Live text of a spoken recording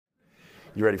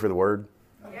You ready for the word?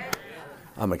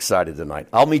 I'm excited tonight.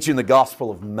 I'll meet you in the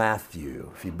Gospel of Matthew.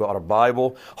 If you bought a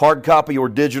Bible, hard copy or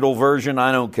digital version,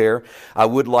 I don't care. I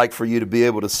would like for you to be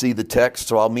able to see the text,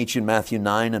 so I'll meet you in Matthew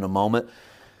 9 in a moment.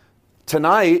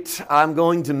 Tonight, I'm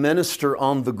going to minister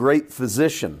on the great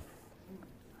physician.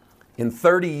 In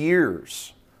 30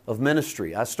 years of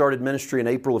ministry, I started ministry in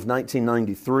April of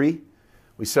 1993.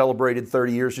 We celebrated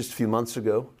 30 years just a few months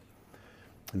ago.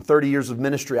 In 30 years of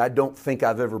ministry, I don't think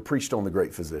I've ever preached on the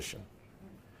great physician.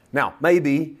 Now,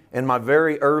 maybe in my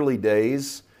very early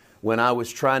days when I was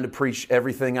trying to preach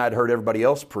everything I'd heard everybody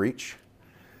else preach,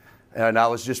 and I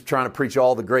was just trying to preach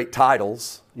all the great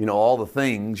titles, all the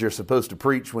things you're supposed to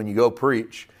preach when you go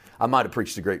preach, I might have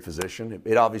preached the great physician.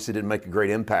 It obviously didn't make a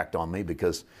great impact on me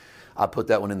because I put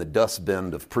that one in the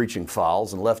dustbin of preaching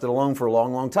files and left it alone for a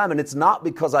long, long time. And it's not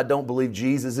because I don't believe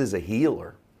Jesus is a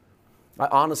healer.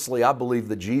 I believe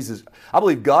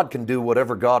God can do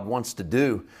whatever God wants to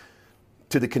do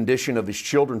to the condition of His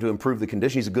children to improve the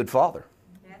condition. He's a good Father.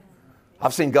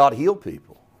 I've seen God heal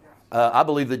people. I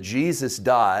believe that Jesus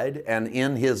died, and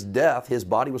in His death, His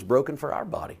body was broken for our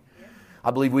body. I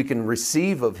believe we can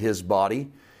receive of His body,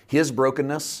 His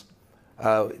brokenness,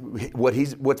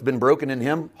 what's been broken in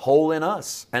Him, whole in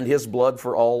us, and His blood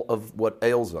for all of what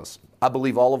ails us. I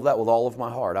believe all of that with all of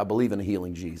my heart. I believe in a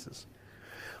healing Jesus.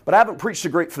 But I haven't preached a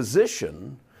great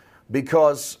physician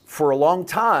because for a long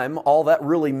time, all that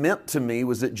really meant to me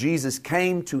was that Jesus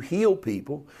came to heal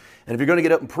people. And if you're going to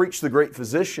get up and preach the great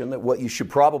physician, that what you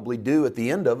should probably do at the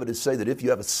end of it is say that if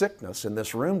you have a sickness in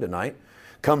this room tonight,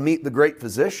 come meet the great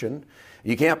physician.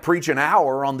 You can't preach an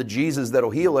hour on the Jesus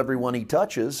that'll heal everyone He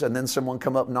touches and then someone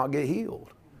come up and not get healed.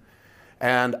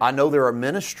 And I know there are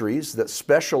ministries that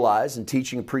specialize in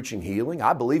teaching and preaching healing.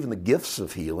 I believe in the gifts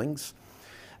of healings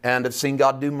and have seen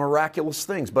God do miraculous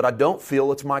things, but I don't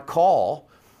feel it's my call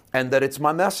and that it's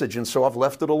my message, and so I've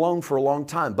left it alone for a long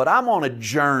time. But I'm on a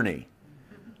journey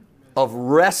of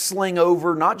wrestling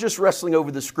over, not just wrestling over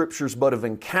the Scriptures, but of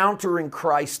encountering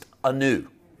Christ anew.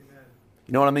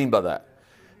 You know what I mean by that?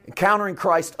 Encountering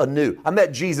Christ anew. I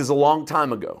met Jesus a long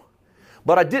time ago,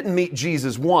 but I didn't meet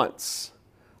Jesus once.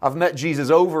 I've met Jesus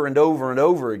over and over and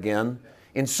over again.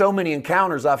 In so many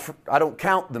encounters, I don't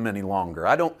count them any longer.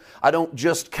 I don't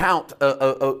just count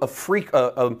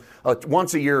a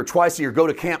once a year or twice a year, go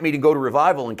to camp meeting, go to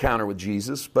revival encounter with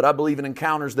Jesus. But I believe in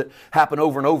encounters that happen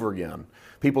over and over again.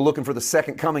 People looking for the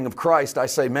second coming of Christ, I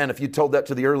say, man, if you told that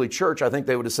to the early church, I think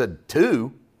they would have said,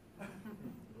 2?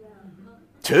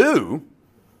 2?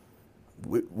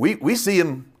 We see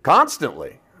Him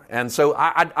constantly. And so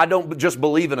I don't just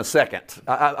believe in a second.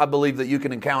 I believe that you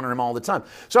can encounter Him all the time.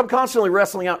 So I'm constantly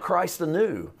wrestling out Christ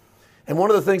anew. And one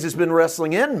of the things that's been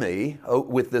wrestling in me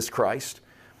with this Christ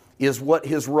is what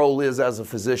His role is as a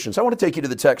physician. So I want to take you to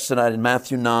the text tonight in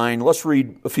Matthew 9. Let's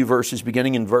read a few verses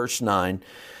beginning in verse 9.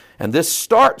 And this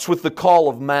starts with the call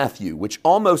of Matthew, which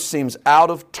almost seems out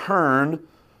of turn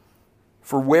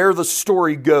for where the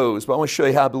story goes. But I want to show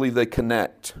you how I believe they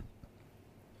connect.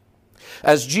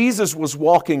 As Jesus was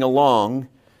walking along,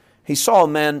 He saw a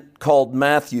man called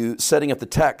Matthew sitting at the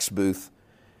tax booth,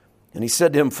 and He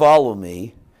said to him, "Follow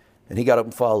me." And he got up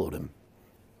and followed Him.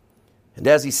 And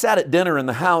as He sat at dinner in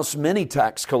the house, many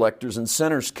tax collectors and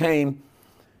sinners came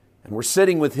and were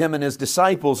sitting with Him and His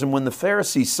disciples. And when the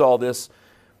Pharisees saw this,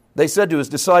 they said to His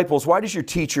disciples, "Why does your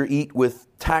teacher eat with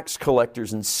tax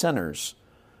collectors and sinners?"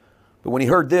 But when He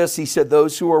heard this, He said,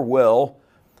 "Those who are well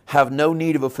have no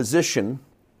need of a physician,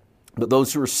 but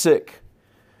those who are sick.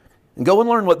 And go and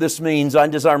learn what this means. I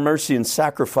desire mercy and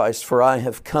sacrifice, for I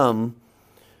have come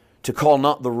to call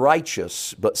not the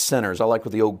righteous, but sinners." I like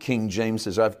what the old King James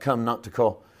says. I've come not to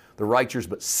call the righteous,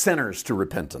 but sinners to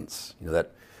repentance.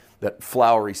 That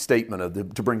flowery statement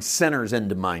of to bring sinners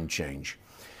into mind change.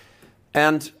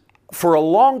 And for a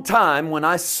long time, when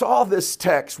I saw this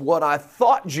text, what I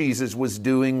thought Jesus was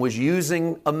doing was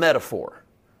using a metaphor.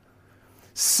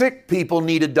 Sick people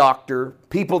need a doctor.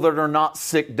 People that are not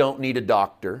sick don't need a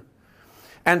doctor.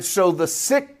 And so the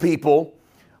sick people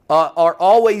are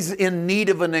always in need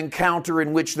of an encounter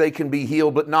in which they can be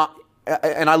healed, but not.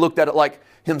 And I looked at it like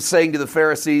Him saying to the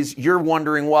Pharisees, "You're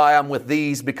wondering why I'm with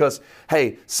these because,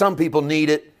 hey, some people need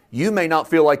it. You may not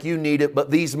feel like you need it,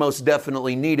 but these most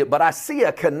definitely need it." But I see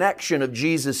a connection of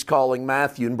Jesus calling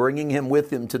Matthew and bringing him with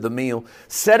Him to the meal,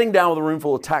 sitting down with a room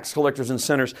full of tax collectors and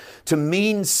sinners to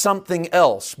mean something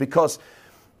else. Because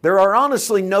There are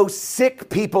honestly no sick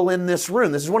people in this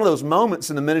room. This is one of those moments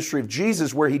in the ministry of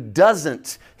Jesus where he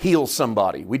doesn't heal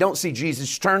somebody. We don't see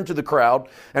Jesus turn to the crowd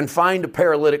and find a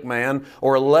paralytic man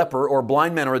or a leper or a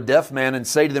blind man or a deaf man and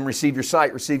say to them, receive your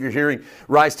sight, receive your hearing,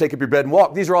 rise, take up your bed and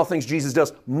walk. These are all things Jesus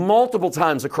does multiple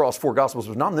times across 4 Gospels,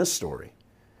 but not in this story.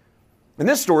 In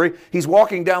this story, he's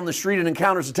walking down the street and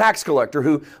encounters a tax collector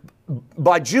who,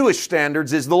 by Jewish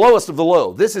standards, is the lowest of the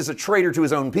low. This is a traitor to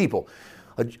his own people.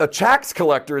 A tax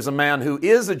collector is a man who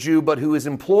is a Jew, but who is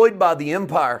employed by the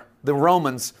empire, the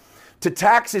Romans, to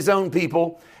tax his own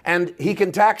people, and he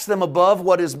can tax them above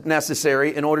what is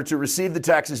necessary in order to receive the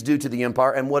taxes due to the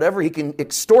empire, and whatever he can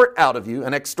extort out of you,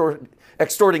 and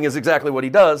extorting is exactly what he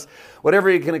does, whatever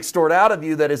he can extort out of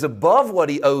you that is above what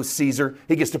he owes Caesar,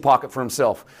 he gets to pocket for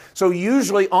himself. So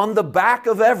usually on the back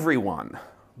of everyone,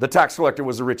 the tax collector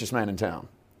was the richest man in town.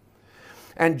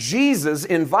 And Jesus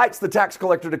invites the tax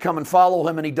collector to come and follow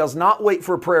him, and he does not wait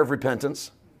for a prayer of repentance.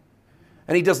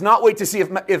 And he does not wait to see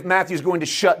if Matthew's going to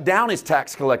shut down his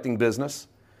tax collecting business.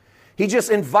 He just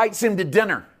invites him to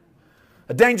dinner.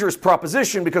 A dangerous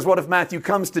proposition, because what if Matthew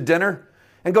comes to dinner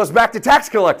and goes back to tax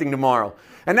collecting tomorrow?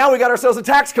 And now we got ourselves a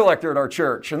tax collector at our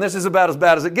church, and this is about as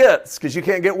bad as it gets, because you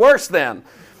can't get worse then.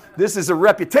 This is a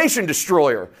reputation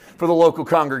destroyer for the local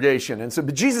congregation. And so,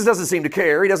 but Jesus doesn't seem to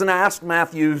care. He doesn't ask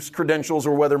Matthew's credentials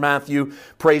or whether Matthew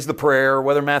prays the prayer or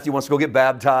whether Matthew wants to go get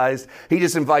baptized. He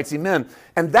just invites him in.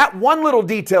 And that one little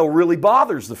detail really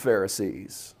bothers the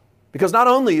Pharisees. Because not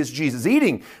only is Jesus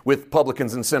eating with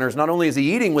publicans and sinners, not only is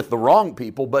he eating with the wrong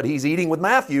people, but he's eating with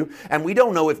Matthew. And we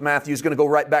don't know if Matthew's going to go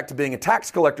right back to being a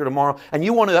tax collector tomorrow. And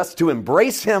you want us to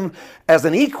embrace him as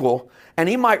an equal, and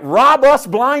he might rob us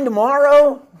blind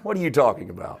tomorrow? What are you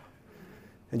talking about?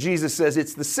 And Jesus says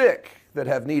it's the sick that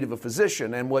have need of a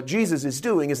physician. And what Jesus is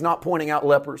doing is not pointing out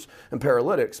lepers and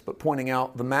paralytics, but pointing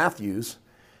out the Matthews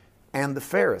and the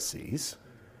Pharisees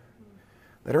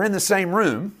that are in the same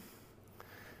room.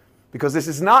 Because this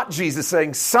is not Jesus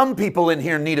saying some people in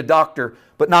here need a doctor,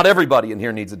 but not everybody in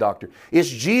here needs a doctor. It's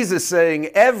Jesus saying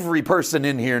every person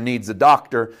in here needs a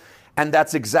doctor, and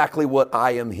that's exactly what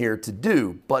I am here to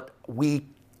do. But we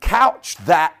couch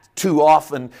that too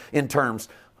often in terms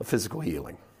of physical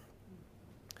healing.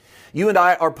 You and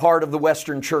I are part of the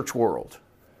Western church world.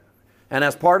 And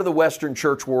as part of the Western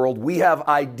church world, we have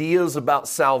ideas about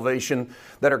salvation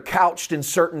that are couched in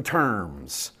certain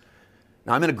terms.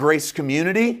 Now, I'm in a grace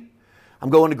community. I'm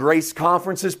going to grace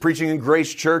conferences, preaching in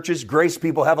grace churches. Grace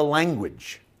people have a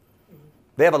language.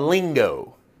 They have a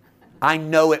lingo. I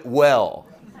know it well.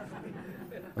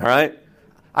 All right?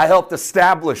 I helped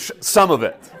establish some of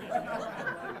it.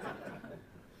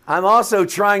 I'm also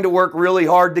trying to work really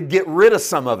hard to get rid of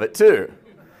some of it too.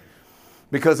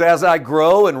 Because as I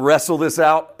grow and wrestle this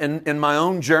out in my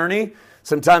own journey,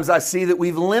 sometimes I see that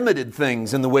we've limited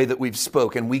things in the way that we've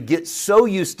spoken. We get so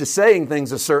used to saying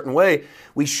things a certain way,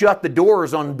 we shut the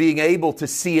doors on being able to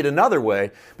see it another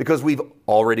way because we've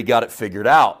already got it figured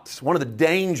out. One of the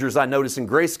dangers I notice in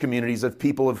grace communities of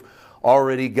people have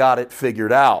already got it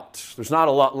figured out. There's not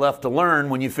a lot left to learn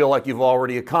when you feel like you've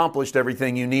already accomplished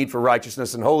everything you need for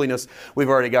righteousness and holiness. We've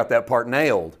already got that part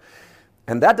nailed.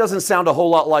 And that doesn't sound a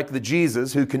whole lot like the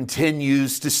Jesus who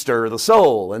continues to stir the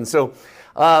soul. And so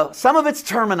some of it's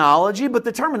terminology, but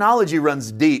the terminology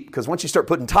runs deep because once you start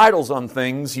putting titles on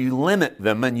things, you limit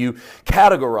them and you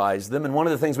categorize them. And one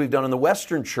of the things we've done in the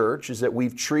Western church is that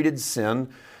we've treated sin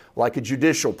like a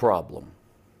judicial problem.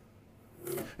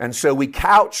 And so we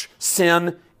couch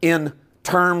sin in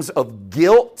terms of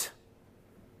guilt,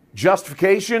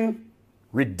 justification,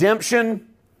 redemption,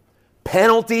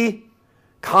 penalty,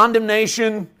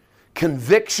 condemnation,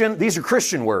 conviction. These are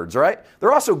Christian words, right?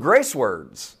 They're also grace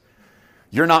words.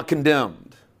 You're not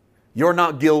condemned. You're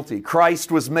not guilty.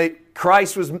 Christ was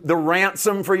the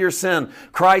ransom for your sin.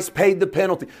 Christ paid the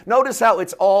penalty. Notice how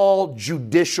it's all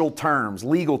judicial terms,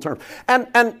 legal terms.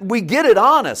 And we get it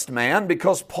honest, man,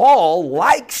 because Paul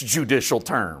likes judicial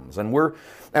terms. And we're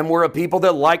a people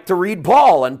that like to read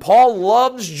Paul. And Paul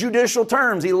loves judicial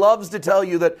terms. He loves to tell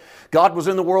you that God was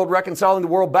in the world, reconciling the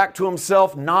world back to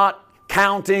himself, not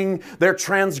counting their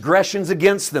transgressions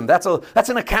against them. That's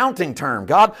an accounting term.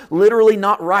 God literally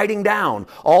not writing down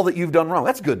all that you've done wrong.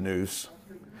 That's good news.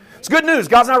 It's good news.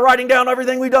 God's not writing down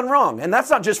everything we've done wrong. And that's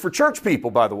not just for church people,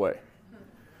 by the way.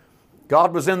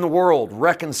 God was in the world,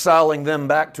 reconciling them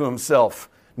back to himself,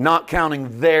 not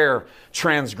counting their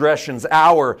transgressions,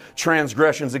 our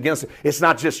transgressions against it. It's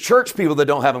not just church people that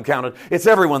don't have them counted. It's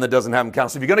everyone that doesn't have them counted.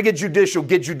 So if you're going to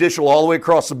get judicial all the way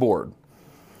across the board.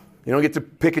 You don't get to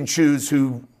pick and choose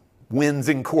who wins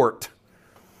in court.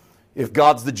 If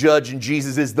God's the judge and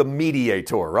Jesus is the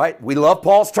mediator, right? We love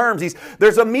Paul's terms.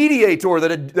 There's a mediator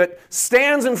that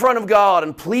stands in front of God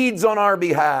and pleads on our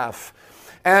behalf.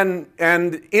 And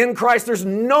in Christ there's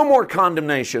no more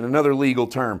condemnation, another legal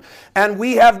term. And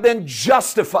we have been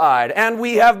justified, and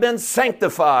we have been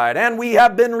sanctified, and we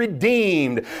have been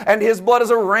redeemed, and His blood is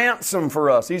a ransom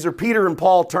for us. These are Peter and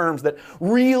Paul terms that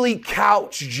really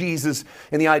couch Jesus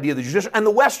in the idea of the judicial. And the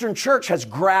Western church has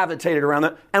gravitated around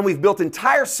that, and we've built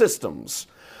entire systems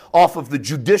off of the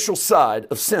judicial side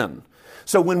of sin.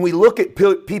 So when we look at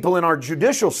people in our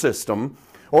judicial system,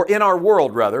 or in our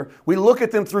world rather, we look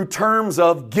at them through terms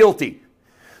of guilty.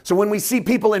 So when we see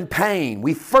people in pain,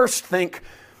 we first think,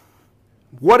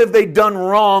 what have they done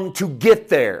wrong to get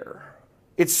there?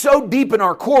 It's so deep in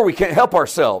our core we can't help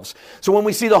ourselves. So when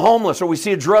we see the homeless, or we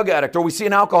see a drug addict, or we see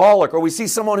an alcoholic, or we see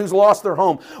someone who's lost their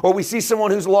home, or we see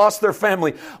someone who's lost their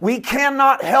family, we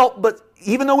cannot help but,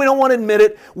 even though we don't want to admit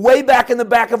it, way back in the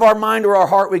back of our mind or our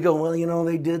heart, we go, well, you know,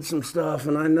 they did some stuff,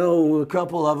 and I know a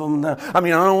couple of them. I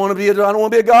don't want to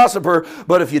be a gossiper,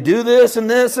 but if you do this and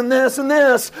this and this and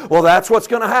this, well, that's what's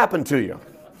going to happen to you.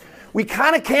 We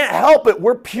kind of can't help it.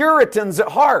 We're Puritans at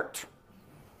heart.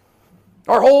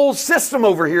 Our whole system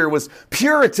over here was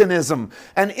Puritanism,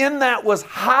 and in that was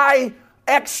high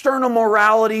external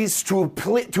moralities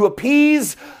to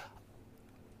appease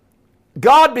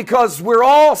God, because we're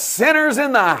all sinners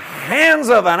in the hands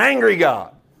of an angry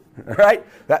God, right?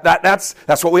 That's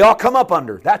what we all come up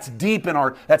under. That's deep in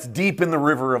the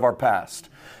river of our past.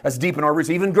 That's deep in our roots.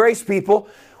 Even grace people,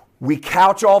 we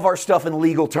couch all of our stuff in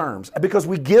legal terms because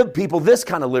we give people this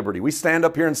kind of liberty. We stand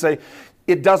up here and say,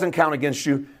 it doesn't count against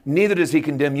you. Neither does He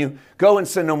condemn you. Go and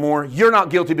sin no more. You're not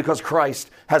guilty because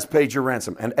Christ has paid your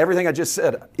ransom. And everything I just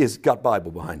said is got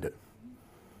Bible behind it.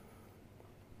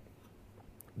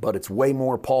 But it's way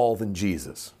more Paul than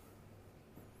Jesus.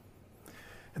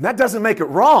 And that doesn't make it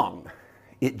wrong.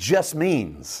 It just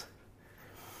means.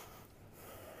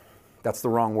 That's the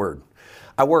wrong word.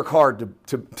 I work hard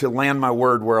to land my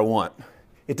word where I want.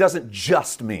 It doesn't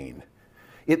just mean.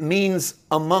 It means,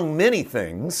 among many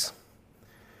things,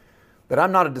 that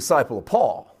I'm not a disciple of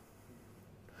Paul.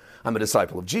 I'm a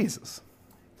disciple of Jesus.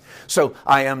 So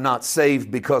I am not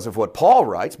saved because of what Paul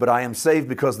writes, but I am saved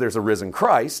because there's a risen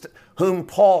Christ whom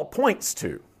Paul points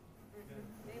to.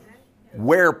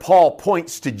 Where Paul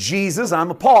points to Jesus,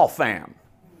 I'm a Paul fan.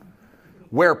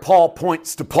 Where Paul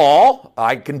points to Paul,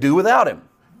 I can do without him.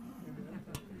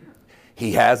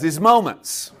 He has his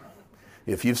moments,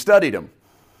 if you've studied him.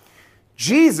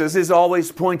 Jesus is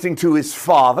always pointing to his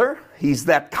Father. He's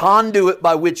that conduit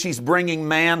by which he's bringing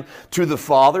man to the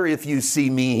Father. If you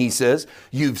see me, he says,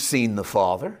 you've seen the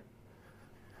Father.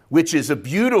 Which is a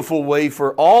beautiful way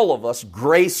for all of us,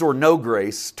 grace or no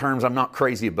grace, terms I'm not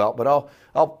crazy about, but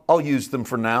I'll use them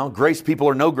for now. Grace people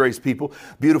or no grace people,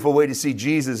 beautiful way to see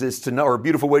Jesus is to know, or a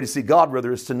beautiful way to see God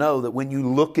rather, is to know that when you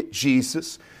look at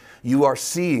Jesus, you are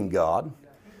seeing God.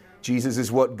 Jesus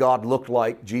is what God looked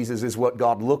like. Jesus is what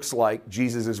God looks like.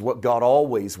 Jesus is what God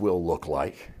always will look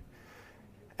like.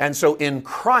 And so in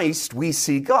Christ, we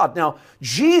see God. Now,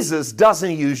 Jesus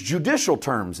doesn't use judicial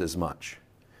terms as much.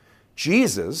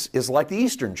 Jesus is like the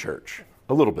Eastern Church,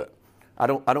 a little bit. I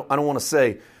don't want to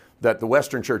say that the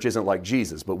Western Church isn't like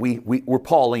Jesus, but we're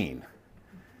Pauline.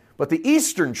 But the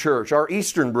Eastern Church, our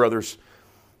Eastern brothers,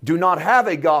 do not have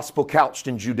a gospel couched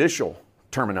in judicial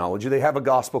terminology. They have a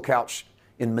gospel couched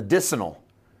in medicinal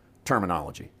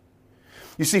terminology.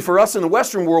 You see, for us in the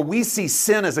Western world, we see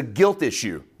sin as a guilt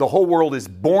issue. The whole world is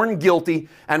born guilty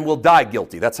and will die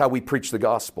guilty. That's how we preach the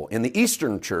gospel. In the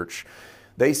Eastern Church,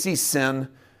 they see sin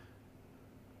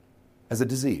as a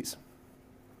disease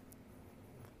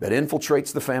that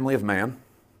infiltrates the family of man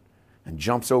and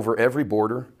jumps over every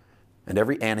border and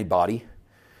every antibody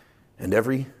and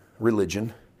every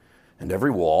religion and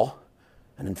every wall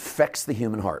and infects the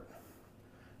human heart.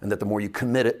 And that the more you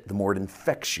commit it, the more it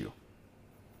infects you.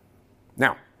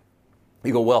 Now,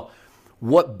 you go, well,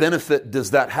 what benefit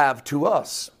does that have to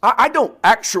us? I don't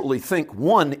actually think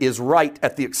one is right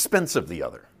at the expense of the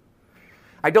other.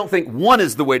 I don't think one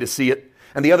is the way to see it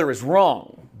and the other is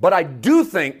wrong. But I do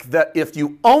think that if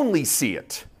you only see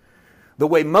it the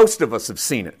way most of us have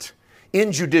seen it,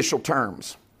 in judicial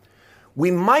terms, we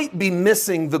might be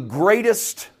missing the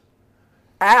greatest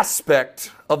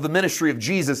aspect of the ministry of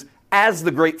Jesus as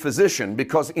the great physician,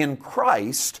 because in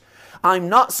Christ, I'm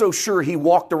not so sure he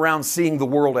walked around seeing the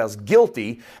world as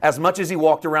guilty as much as he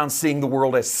walked around seeing the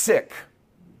world as sick.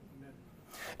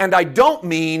 And I don't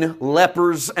mean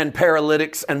lepers and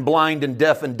paralytics and blind and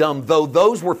deaf and dumb, though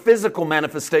those were physical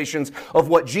manifestations of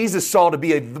what Jesus saw to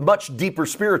be a much deeper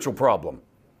spiritual problem.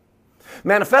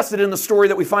 Manifested in the story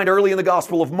that we find early in the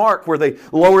Gospel of Mark, where they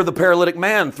lower the paralytic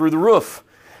man through the roof.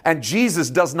 And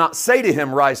Jesus does not say to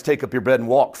him, rise, take up your bed and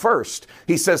walk first.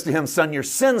 He says to him, son, your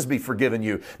sins be forgiven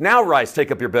you. Now rise,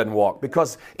 take up your bed and walk.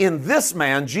 Because in this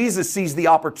man, Jesus sees the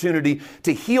opportunity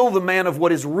to heal the man of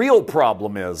what his real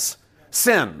problem is,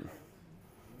 sin.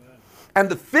 And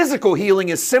the physical healing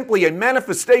is simply a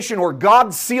manifestation or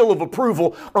God's seal of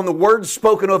approval on the words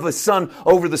spoken of His Son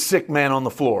over the sick man on the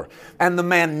floor. And the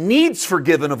man needs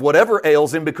forgiven of whatever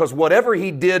ails him, because whatever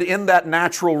he did in that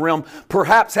natural realm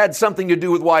perhaps had something to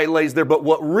do with why he lays there. But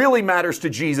what really matters to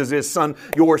Jesus is, son,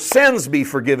 your sins be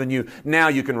forgiven you. Now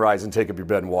you can rise and take up your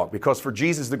bed and walk. Because for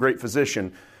Jesus, the great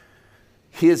physician,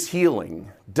 His healing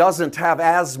doesn't have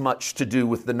as much to do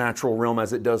with the natural realm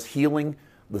as it does healing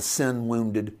the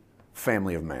sin-wounded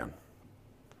family of man.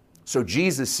 So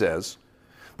Jesus says,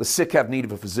 the sick have need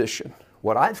of a physician.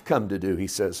 What I've come to do, He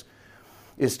says,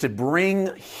 is to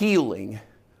bring healing,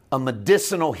 a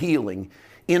medicinal healing,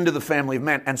 into the family of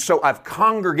man. And so I've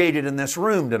congregated in this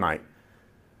room tonight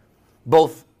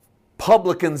both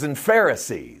publicans and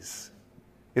Pharisees,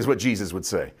 is what Jesus would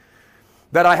say.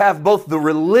 That I have both the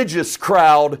religious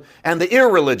crowd and the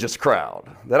irreligious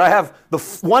crowd. That I have the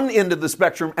one end of the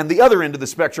spectrum and the other end of the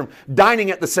spectrum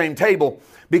dining at the same table,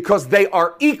 because they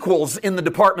are equals in the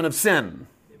department of sin.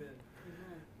 Amen.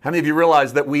 How many of you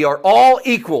realize that we are all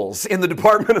equals in the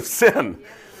department of sin?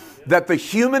 That the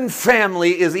human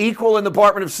family is equal in the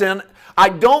department of sin. I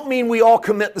don't mean we all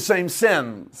commit the same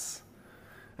sins.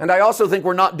 And I also think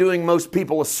we're not doing most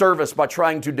people a service by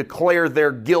trying to declare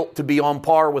their guilt to be on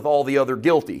par with all the other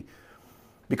guilty,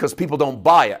 because people don't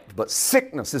buy it. But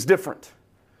sickness is different.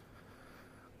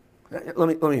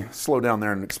 Let me slow down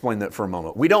there and explain that for a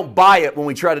moment. We don't buy it when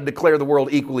we try to declare the world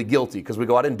equally guilty, because we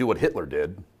go, I didn't do what Hitler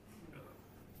did.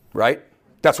 Right?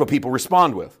 That's what people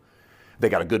respond with. They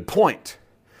got a good point.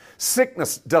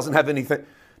 Sickness doesn't have anything,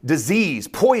 disease,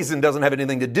 poison doesn't have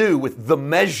anything to do with the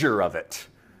measure of it.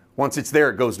 Once it's there,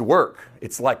 it goes to work.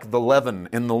 It's like the leaven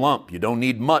in the lump. You don't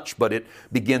need much, but it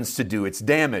begins to do its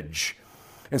damage.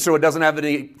 And so it doesn't have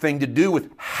anything to do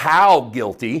with how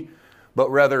guilty, but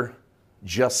rather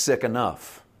just sick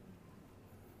enough.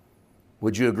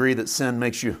 Would you agree that sin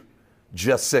makes you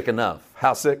just sick enough?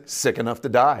 How sick? Sick enough to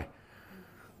die.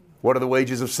 What are the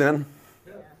wages of sin?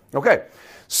 Okay,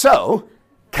 so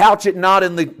couch it not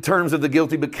in the terms of the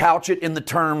guilty, but couch it in the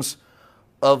terms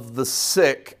of the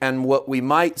sick. And what we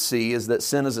might see is that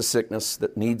sin is a sickness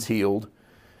that needs healed,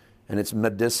 and it's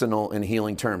medicinal in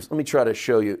healing terms. Let me try to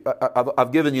show you.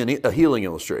 I've given you a healing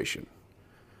illustration.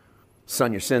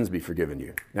 Son, your sins be forgiven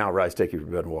you. Now rise, take your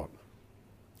bed and walk.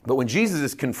 But when Jesus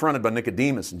is confronted by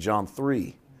Nicodemus in John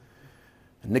 3,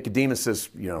 and Nicodemus says,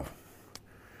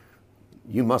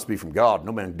 you must be from God.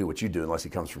 No man can do what you do unless he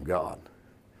comes from God.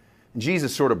 And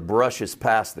Jesus sort of brushes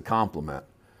past the compliment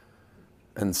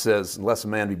and says, unless a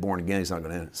man be born again, he's not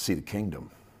going to see the kingdom.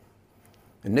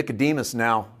 And Nicodemus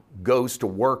now goes to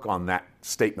work on that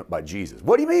statement by Jesus.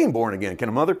 What do you mean born again? Can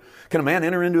a man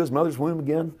enter into his mother's womb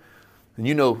again? And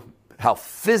you know how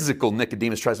physical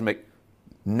Nicodemus tries to make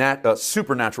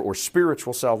supernatural or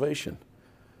spiritual salvation.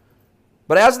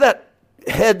 But as that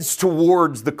heads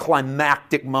towards the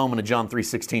climactic moment of John 3,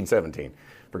 16, 17,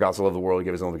 for God so loved the world, He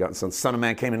gave His only begotten Son. The Son of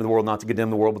Man came into the world not to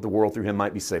condemn the world, but the world through Him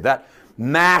might be saved. That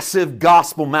massive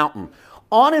gospel mountain.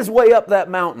 On His way up that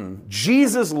mountain,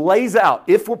 Jesus lays out,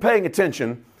 if we're paying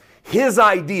attention, His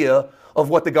idea of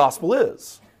what the gospel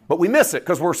is. But we miss it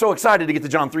because we're so excited to get to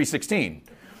John 3:16.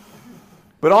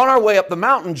 But on our way up the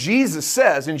mountain, Jesus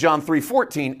says in John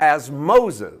 3:14, as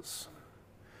Moses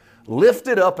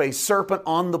lifted up a serpent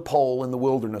on the pole in the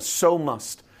wilderness, so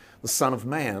must the Son of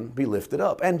Man be lifted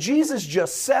up. And Jesus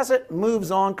just says it,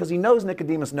 moves on, because He knows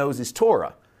Nicodemus knows his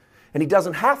Torah. And he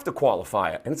doesn't have to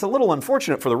qualify it. And it's a little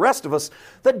unfortunate for the rest of us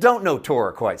that don't know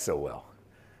Torah quite so well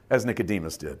as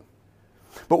Nicodemus did.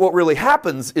 But what really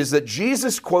happens is that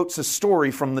Jesus quotes a story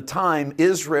from the time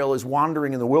Israel is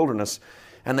wandering in the wilderness,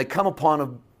 and they come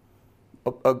upon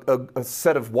a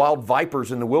set of wild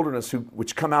vipers in the wilderness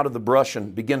which come out of the brush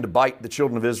and begin to bite the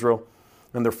children of Israel,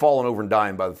 and they're falling over and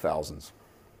dying by the thousands.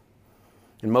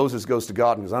 And Moses goes to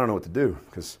God and goes, I don't know what to do,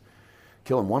 because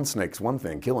killing one snake's one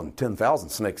thing, killing 10,000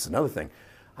 snakes is another thing.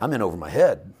 I'm in over my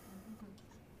head.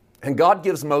 And God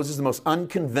gives Moses the most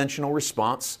unconventional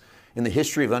response in the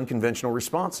history of unconventional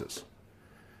responses.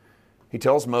 He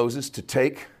tells Moses to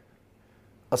take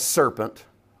a serpent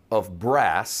of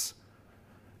brass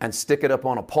and stick it up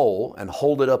on a pole and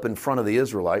hold it up in front of the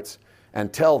Israelites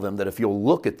and tell them that if you'll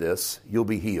look at this, you'll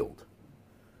be healed.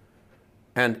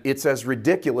 And it's as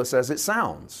ridiculous as it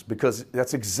sounds, because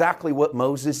that's exactly what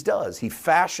Moses does. He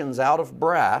fashions out of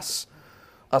brass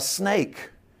a snake.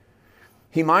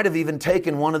 He might have even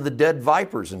taken one of the dead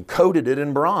vipers and coated it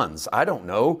in bronze. I don't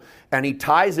know. And he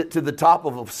ties it to the top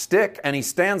of a stick, and he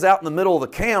stands out in the middle of the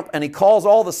camp, and he calls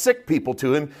all the sick people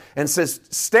to him and says,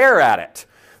 stare at it.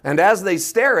 And as they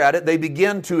stare at it, they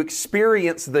begin to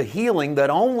experience the healing that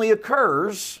only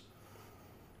occurs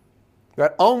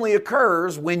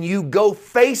when you go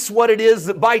face what it is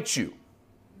that bites you.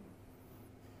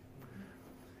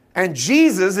 And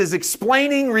Jesus is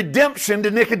explaining redemption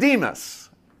to Nicodemus.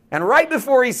 And right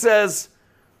before he says,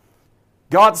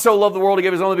 God so loved the world, he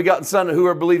gave his only begotten Son, and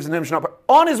whoever believes in him shall not perish.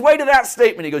 On his way to that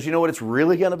statement, he goes, you know what it's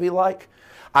really going to be like?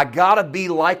 I got to be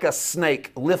like a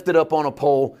snake lifted up on a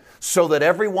pole so that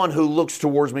everyone who looks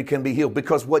towards me can be healed.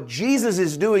 Because what Jesus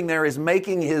is doing there is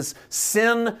making his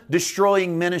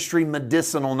sin-destroying ministry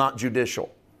medicinal, not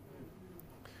judicial.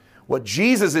 What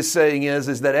Jesus is saying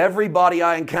is that everybody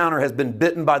I encounter has been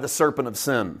bitten by the serpent of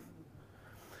sin.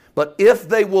 But if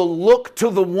they will look to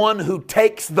the one who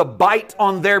takes the bite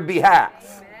on their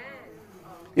behalf,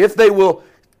 if they will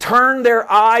turn their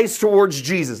eyes towards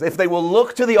Jesus, if they will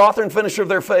look to the author and finisher of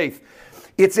their faith,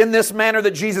 it's in this manner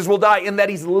that Jesus will die, in that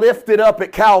he's lifted up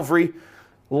at Calvary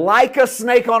like a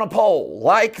snake on a pole,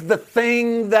 like the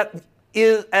thing that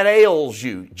ails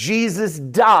you. Jesus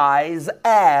dies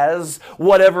as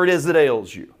whatever it is that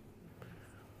ails you.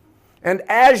 And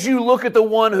as you look at the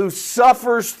one who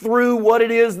suffers through what it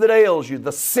is that ails you,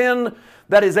 the sin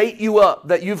that has ate you up,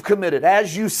 that you've committed,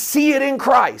 as you see it in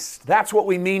Christ, that's what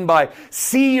we mean by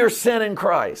see your sin in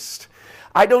Christ.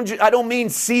 I don't mean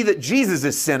see that Jesus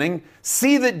is sinning.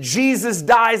 See that Jesus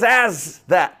dies as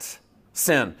that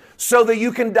sin, so that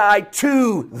you can die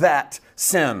to that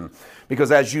sin.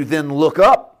 Because as you then look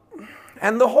up,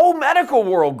 and the whole medical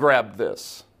world grabbed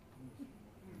this,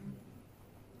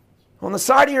 on the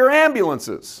side of your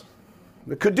ambulances,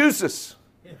 the caduceus,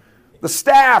 the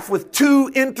staff with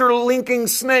two interlinking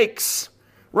snakes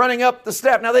running up the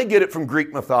staff. Now they get it from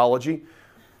Greek mythology,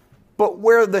 but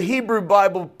where the Hebrew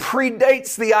Bible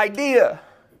predates the idea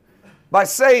by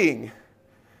saying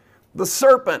the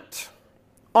serpent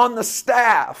on the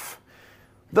staff,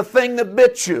 the thing that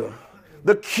bit you,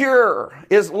 the cure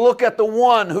is look at the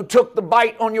one who took the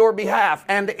bite on your behalf.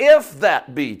 And if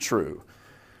that be true,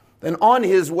 then on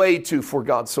his way to, for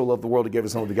God so loved the world, he gave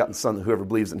his only begotten Son, that whoever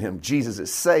believes in him, Jesus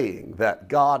is saying that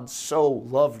God so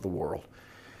loved the world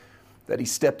that he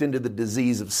stepped into the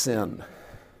disease of sin.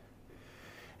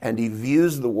 And he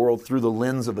views the world through the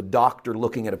lens of a doctor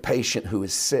looking at a patient who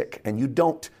is sick. And you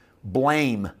don't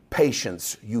blame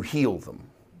patients, you heal them.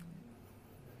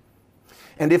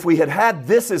 And if we had had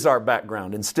this as our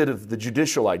background instead of the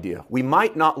judicial idea, we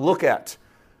might not look at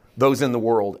those in the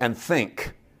world and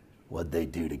think, what'd they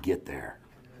do to get there?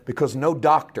 Because no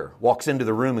doctor walks into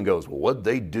the room and goes, well, what'd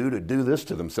they do to do this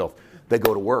to themselves? They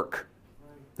go to work.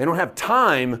 They don't have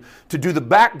time to do the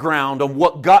background on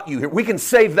what got you here. We can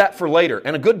save that for later.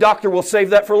 And a good doctor will save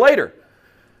that for later.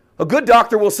 A good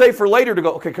doctor will save for later to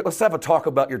go, okay, let's have a talk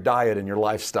about your diet and your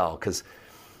lifestyle, because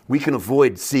we can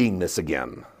avoid seeing this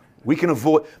again. We can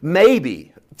avoid,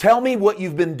 maybe, tell me what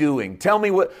you've been doing. Tell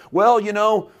me what, well, you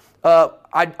know,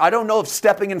 I don't know if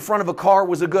stepping in front of a car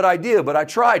was a good idea, but I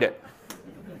tried it.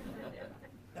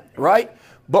 Right?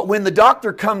 But when the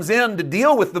doctor comes in to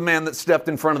deal with the man that stepped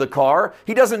in front of the car,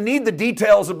 he doesn't need the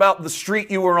details about the street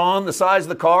you were on, the size of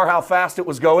the car, how fast it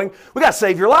was going. We got to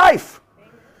save your life.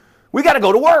 We got to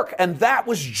go to work. And that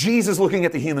was Jesus looking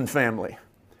at the human family.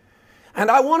 And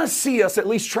I want to see us at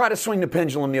least try to swing the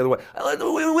pendulum the other way.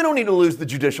 We don't need to lose the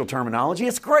judicial terminology.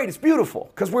 It's great. It's beautiful.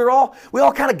 Because we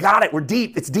all kind of got it. We're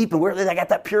deep. It's deep. And I got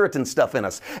that Puritan stuff in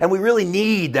us. And we really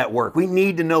need that work. We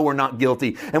need to know we're not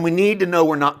guilty. And we need to know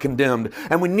we're not condemned.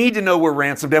 And we need to know we're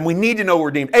ransomed. And we need to know we're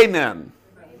redeemed. Amen.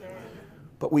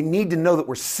 But we need to know that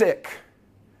we're sick.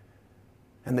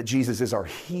 And that Jesus is our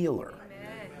healer.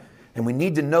 And we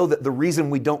need to know that the reason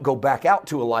we don't go back out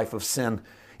to a life of sin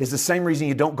is the same reason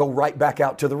you don't go right back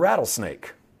out to the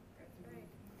rattlesnake.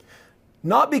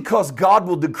 Not because God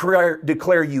will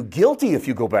declare you guilty if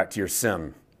you go back to your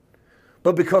sin,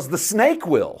 but because the snake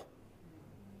will.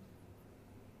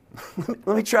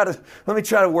 Let me try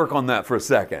to work on that for a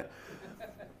second.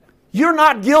 You're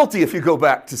not guilty if you go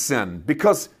back to sin,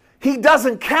 because he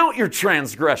doesn't count your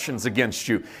transgressions against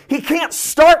you. He can't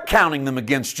start counting them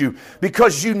against you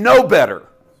because you know better.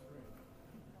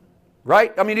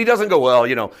 Right? I mean, he doesn't go, well,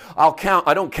 you know,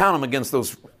 I don't count them against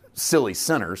those silly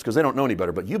sinners because they don't know any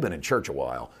better, but you've been in church a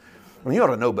while. I mean, you ought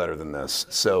to know better than this.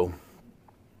 So,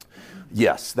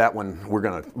 yes, that one, we're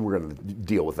gonna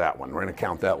deal with that one. We're going to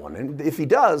count that one. And if he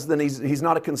does, then he's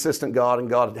not a consistent God, and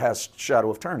God has shadow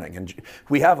of turning. And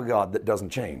we have a God that doesn't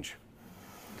change.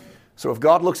 So if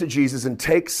God looks at Jesus and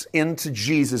takes into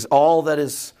Jesus all that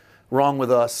is wrong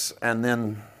with us and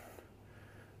then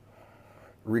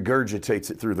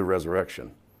regurgitates it through the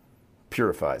resurrection,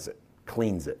 purifies it,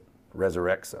 cleans it,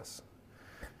 resurrects us,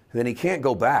 then he can't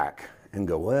go back and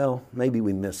go, well, maybe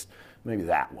we missed maybe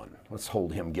that one. Let's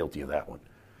hold him guilty of that one.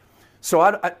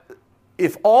 So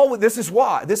this is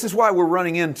why we're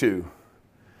running into,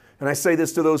 and I say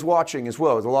this to those watching as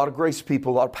well, there's a lot of grace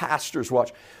people, a lot of pastors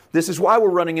watch. This is why we're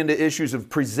running into issues of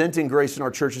presenting grace in our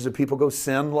churches and people go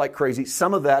sin like crazy.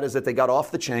 Some of that is that they got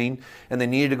off the chain and they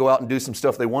needed to go out and do some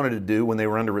stuff they wanted to do when they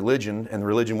were under religion and the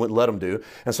religion wouldn't let them do.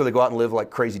 And so they go out and live like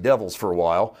crazy devils for a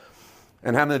while.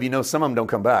 And how many of you know some of them don't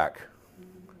come back?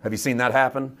 Have you seen that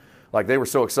happen? Like they were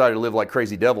so excited to live like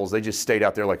crazy devils, they just stayed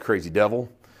out there like crazy devil.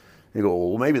 You go,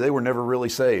 well, maybe they were never really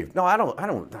saved. No, I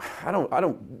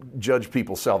don't judge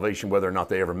people's salvation whether or not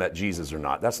they ever met Jesus or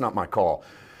not. That's not my call.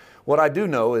 What I do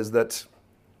know is that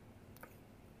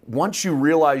once you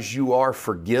realize you are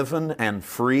forgiven and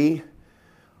free,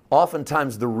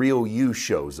 oftentimes the real you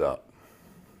shows up.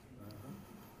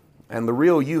 And the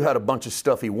real you had a bunch of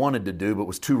stuff he wanted to do but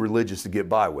was too religious to get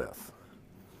by with.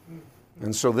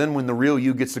 And so then when the real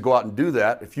you gets to go out and do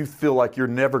that, if you feel like you're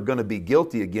never going to be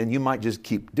guilty again, you might just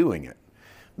keep doing it.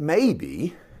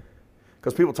 Maybe,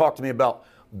 because people talk to me about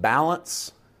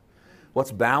balance.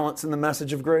 What's balance in the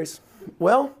message of grace?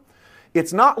 Well,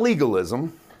 it's not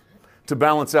legalism to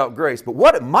balance out grace, but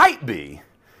what it might be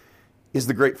is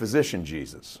the great physician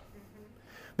Jesus.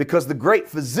 Because the great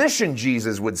physician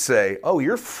Jesus would say, oh,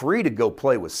 you're free to go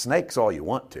play with snakes all you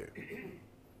want to.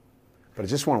 But I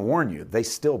just want to warn you, they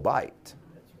still bite.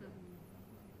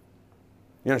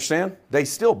 You understand? They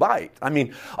still bite. I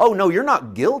mean, oh no, you're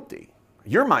not guilty.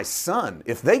 You're my son.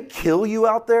 If they kill you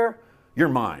out there, you're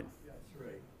mine.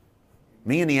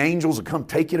 Me and the angels will come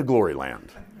take you to glory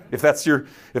land. If that's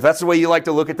the way you like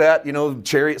to look at that, you know,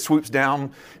 chariot swoops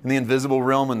down in the invisible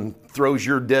realm and throws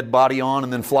your dead body on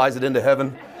and then flies it into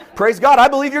heaven. Praise God, I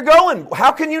believe you're going.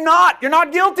 How can you not? You're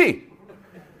not guilty.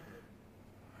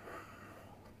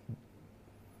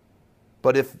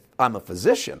 But if I'm a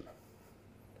physician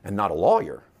and not a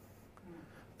lawyer,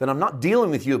 then I'm not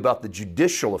dealing with you about the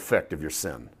judicial effect of your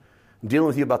sin. I'm dealing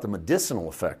with you about the medicinal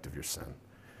effect of your sin.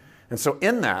 And so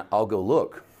in that, I'll go,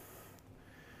 look,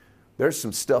 there's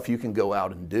some stuff you can go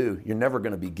out and do. You're never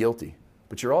going to be guilty,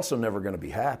 but you're also never going to be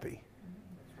happy.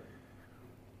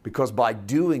 Because by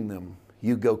doing them,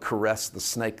 you go caress the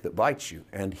snake that bites you,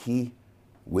 and he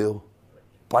will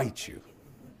bite you.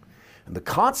 And the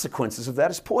consequences of that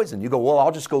is poison. You go, well,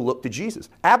 I'll just go look to Jesus.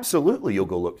 Absolutely, you'll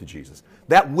go look to Jesus.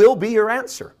 That will be your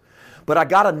answer. But I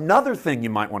got another thing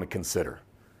you might want to consider.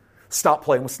 Stop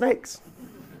playing with snakes.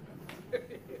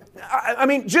 I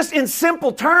mean, just in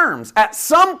simple terms, at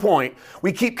some point,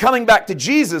 we keep coming back to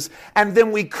Jesus, and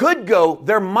then we could go,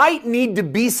 there might need to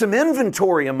be some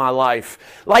inventory in my life.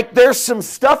 Like there's some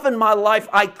stuff in my life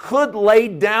I could lay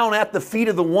down at the feet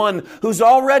of the one who's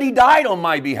already died on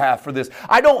my behalf for this.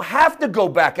 I don't have to go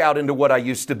back out into what I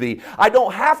used to be. I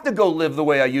don't have to go live the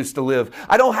way I used to live.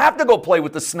 I don't have to go play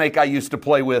with the snake I used to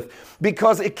play with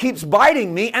because it keeps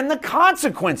biting me and the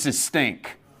consequences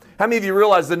stink. How many of you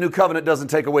realize the new covenant doesn't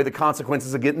take away the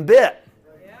consequences of getting bit?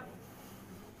 Yeah.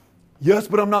 Yes,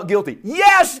 but I'm not guilty.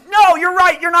 Yes, no, you're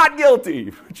right, you're not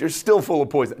guilty. But you're still full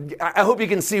of poison. I hope you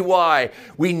can see why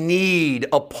we need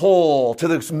a pull to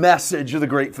this message of the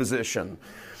great physician.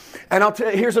 And I'll tell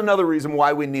you, here's another reason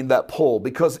why we need that pull.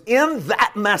 Because in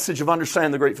that message of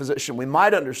understanding the great physician, we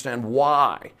might understand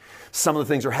why some of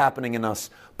the things are happening in us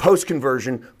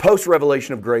post-conversion,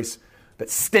 post-revelation of grace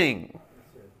that sting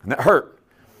and that hurt.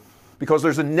 Because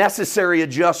there's a necessary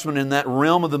adjustment in that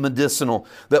realm of the medicinal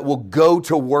that will go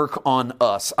to work on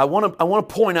us. I want to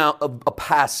point out a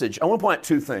passage. I want to point out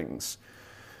two things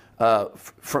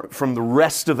from the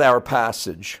rest of our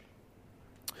passage.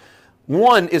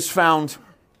 One is found,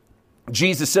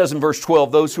 Jesus says in verse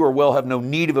 12, those who are well have no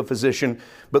need of a physician,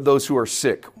 but those who are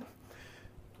sick.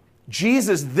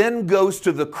 Jesus then goes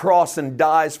to the cross and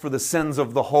dies for the sins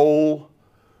of the whole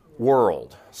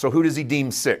world. So who does he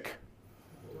deem sick?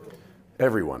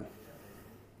 Everyone.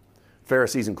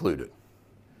 Pharisees included.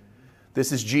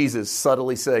 This is Jesus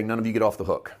subtly saying, none of you get off the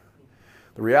hook.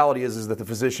 The reality is that the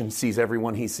physician sees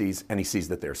everyone he sees, and he sees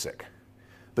that they're sick.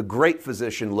 The great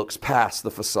physician looks past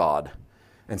the facade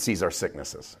and sees our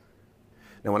sicknesses.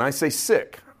 Now, when I say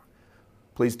sick,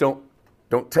 please don't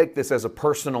take this as a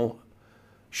personal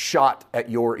shot at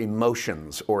your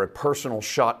emotions or a personal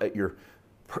shot at your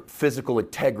physical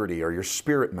integrity or your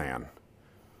spirit man.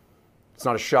 It's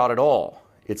not a shot at all.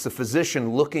 It's the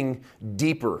physician looking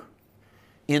deeper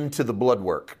into the blood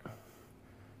work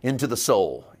into the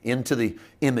soul, into the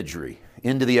imagery,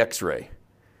 into the x-ray,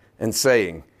 and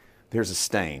saying, there's a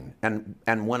stain.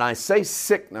 And when I say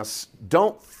sickness,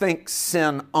 don't think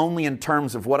sin only in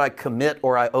terms of what I commit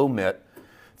or I omit.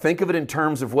 Think of it in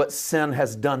terms of what sin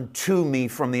has done to me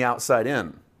from the outside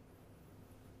in.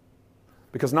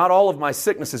 Because not all of my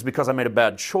sickness is because I made a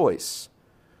bad choice.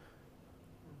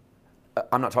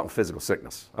 I'm not talking physical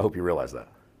sickness. I hope you realize that.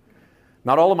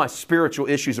 Not all of my spiritual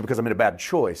issues are because I made a bad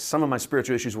choice. Some of my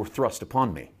spiritual issues were thrust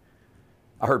upon me.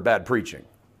 I heard bad preaching.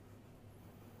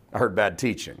 I heard bad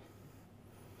teaching.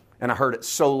 And I heard it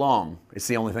so long, it's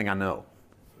the only thing I know.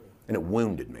 And it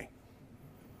wounded me.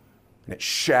 And it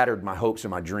shattered my hopes and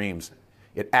my dreams.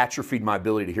 It atrophied my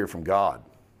ability to hear from God.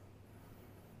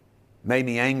 Made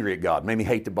me angry at God. Made me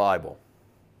hate the Bible.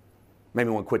 Made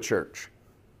me want to quit church.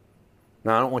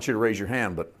 Now, I don't want you to raise your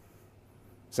hand, but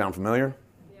sound familiar?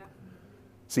 Yeah.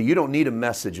 See, you don't need a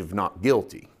message of not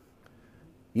guilty.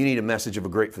 You need a message of a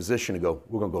great physician to go,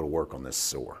 we're going to go to work on this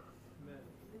sore.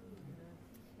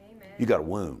 Amen. You got a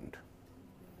wound.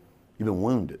 You've been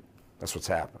wounded. That's what's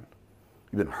happened.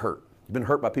 You've been hurt. You've been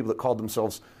hurt by people that called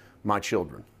themselves my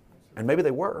children. And maybe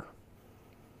they were.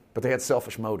 But they had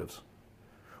selfish motives.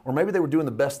 Or maybe they were doing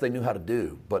the best they knew how to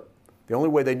do, but the only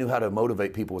way they knew how to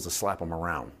motivate people was to slap them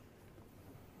around.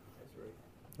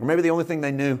 Or maybe the only thing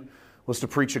they knew was to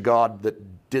preach a God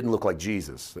that didn't look like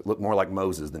Jesus, that looked more like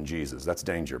Moses than Jesus. That's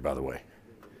danger, by the way.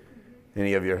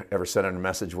 Any of you ever said in a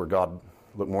message where God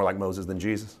looked more like Moses than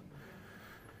Jesus?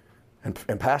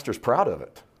 And pastor's proud of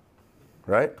it,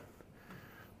 right?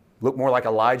 Look more like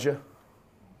Elijah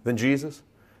than Jesus?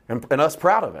 And us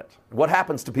proud of it. What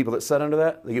happens to people that sit under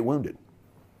that? They get wounded.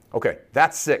 Okay,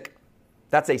 that's sick.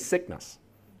 That's a sickness.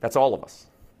 That's all of us.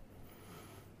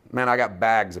 Man, I got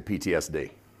bags of PTSD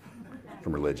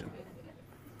from religion.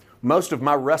 Most of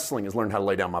my wrestling is learning how to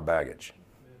lay down my baggage.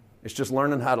 It's just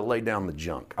learning how to lay down the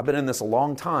junk. I've been in this a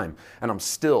long time, and I'm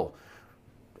still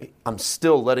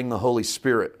letting the Holy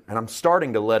Spirit, and I'm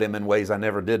starting to let Him in ways I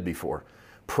never did before,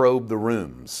 probe the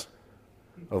rooms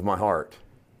of my heart.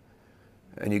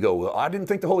 And you go, well, I didn't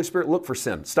think the Holy Spirit looked for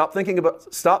sin. Stop thinking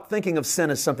of sin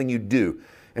as something you do,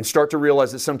 and start to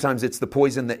realize that sometimes it's the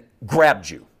poison that grabbed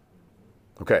you.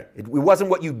 Okay, it wasn't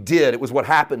what you did, it was what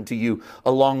happened to you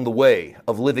along the way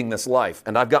of living this life.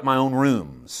 And I've got my own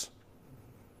rooms.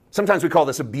 Sometimes we call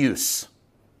this abuse,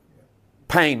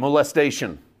 pain,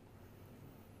 molestation,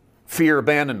 fear,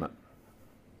 abandonment.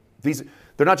 They're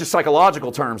not just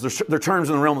psychological terms, they're terms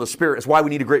in the realm of the Spirit. It's why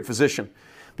we need a great physician.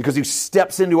 Because He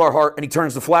steps into our heart and He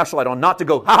turns the flashlight on, not to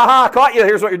go, ha ha ha, caught you,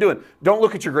 here's what you're doing. Don't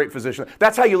look at your great physician.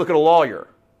 That's how you look at a lawyer.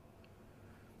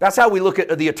 That's how we look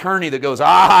at the attorney that goes,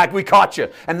 we caught you.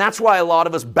 And that's why a lot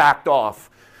of us backed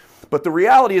off. But the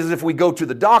reality is if we go to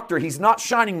the doctor, he's not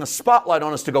shining the spotlight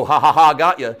on us to go, ha ha ha,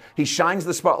 got you. He shines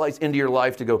the spotlights into your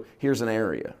life to go, here's an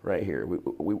area right here. We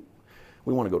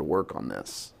want to go to work on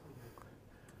this.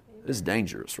 This is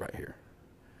dangerous right here.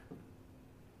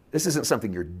 This isn't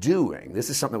something you're doing. This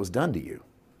is something that was done to you.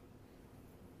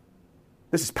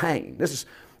 This is pain. This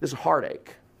is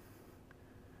heartache.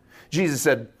 Jesus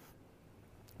said,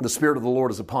 the Spirit of the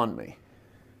Lord is upon me,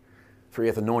 for He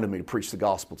hath anointed me to preach the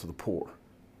gospel to the poor,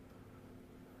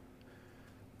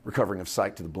 recovering of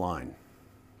sight to the blind,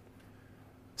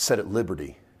 set at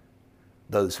liberty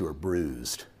those who are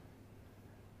bruised,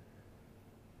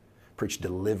 preach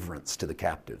deliverance to the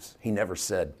captives. He never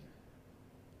said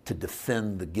to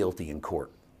defend the guilty in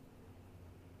court.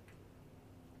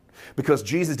 Because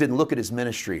Jesus didn't look at His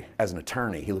ministry as an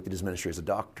attorney. He looked at His ministry as a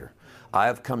doctor. I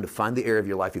have come to find the area of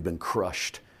your life you've been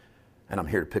crushed, and I'm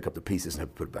here to pick up the pieces and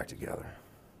help put it back together.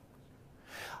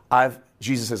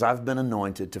 Jesus says, I've been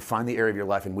anointed to find the area of your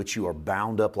life in which you are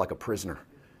bound up like a prisoner.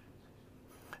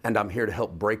 And I'm here to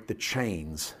help break the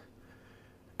chains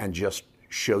and just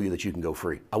show you that you can go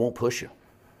free. I won't push you.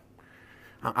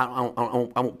 I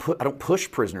don't push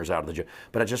prisoners out of the jail,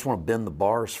 but I just want to bend the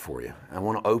bars for you. I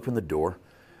want to open the door,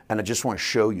 and I just want to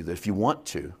show you that if you want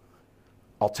to,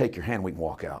 I'll take your hand and we can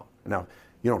walk out. Now,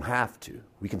 you don't have to.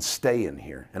 We can stay in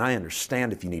here. And I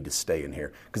understand if you need to stay in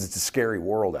here because it's a scary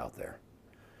world out there.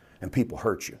 And people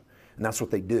hurt you. And that's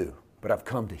what they do. But I've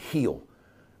come to heal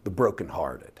the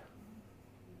brokenhearted.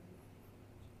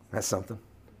 That's something.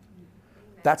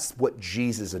 That's what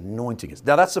Jesus' anointing is.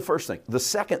 Now, that's the first thing. The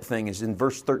second thing is in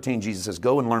verse 13, Jesus says,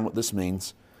 go and learn what this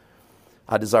means.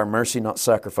 I desire mercy, not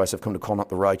sacrifice. I've come to call not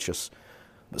the righteous,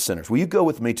 but sinners. Will you go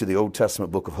with me to the Old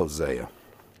Testament book of Hosea?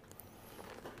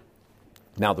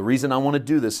 Now, the reason I want to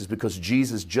do this is because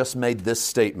Jesus just made this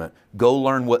statement. Go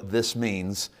learn what this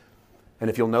means. And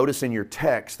if you'll notice in your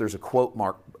text, there's a quote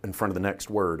mark in front of the next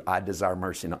word. I desire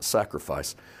mercy, not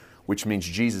sacrifice. which means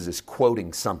Jesus is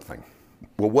quoting something.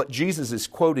 Well, what Jesus is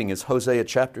quoting is Hosea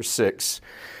chapter 6,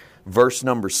 verse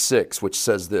number 6, which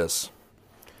says this: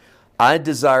 I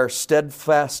desire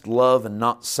steadfast love and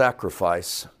not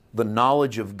sacrifice, the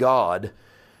knowledge of God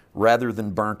rather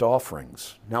than burnt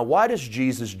offerings. Now, why does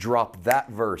Jesus drop that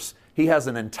verse? He has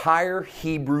an entire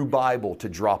Hebrew Bible to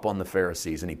drop on the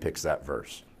Pharisees, and he picks that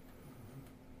verse.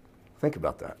 Think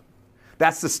about that.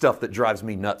 That's the stuff that drives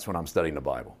me nuts when I'm studying the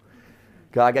Bible.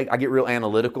 I get real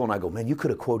analytical and I go, man, you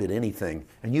could have quoted anything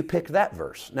and you picked that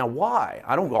verse. Now, why?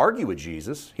 I don't argue with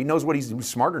Jesus. He knows what he's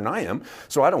smarter than I am.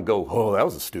 So I don't go, oh, that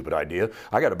was a stupid idea.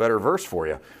 I got a better verse for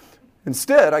you.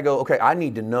 Instead, I go, okay, I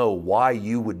need to know why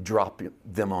you would drop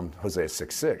them on Hosea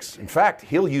 6:6. In fact,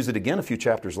 he'll use it again a few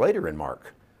chapters later in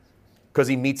Mark, because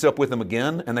he meets up with them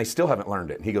again and they still haven't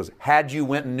learned it. And he goes, had you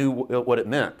went and knew what it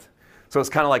meant. So it's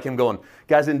kind of like him going,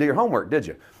 guys didn't do your homework, did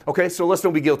you? Okay, so let's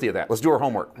don't be guilty of that. Let's do our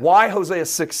homework. Why Hosea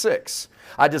 6:6?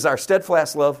 I desire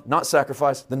steadfast love, not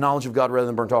sacrifice, the knowledge of God rather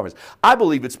than burnt offerings. I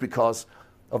believe it's because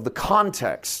of the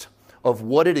context of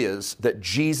what it is that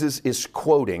Jesus is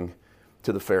quoting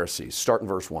to the Pharisees. Start in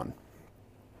verse 1.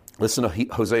 Listen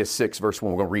to Hosea 6, verse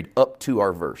 1. We're going to read up to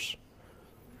our verse.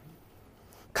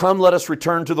 Come, let us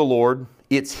return to the Lord.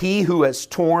 It's He who has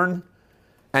torn,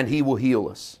 and He will heal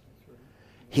us.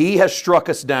 He has struck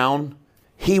us down.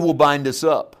 He will bind us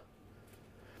up.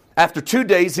 After 2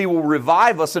 days, He will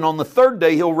revive us, and on the third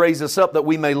day, He'll raise us up that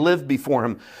we may live before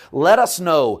Him. Let us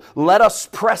know. Let us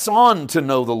press on to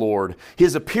know the Lord.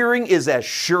 His appearing is as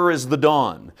sure as the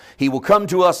dawn. He will come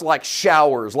to us like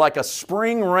showers, like a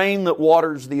spring rain that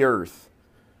waters the earth.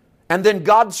 And then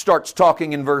God starts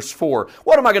talking in verse 4.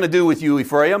 What am I going to do with you,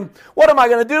 Ephraim? What am I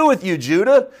going to do with you,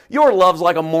 Judah? Your love's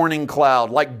like a morning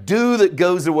cloud, like dew that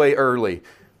goes away early.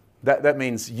 That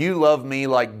means you love me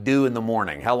like dew in the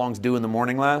morning. How long's dew in the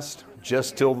morning last?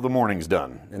 Just till the morning's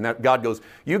done. And that God goes,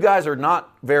 you guys are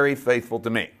not very faithful to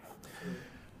me.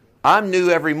 I'm new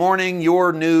every morning.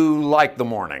 You're new like the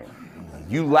morning.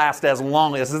 You last as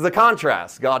long. This is the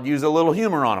contrast. God used a little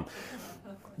humor on them.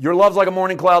 Your love's like a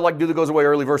morning cloud, like dew that goes away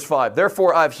early. Verse 5.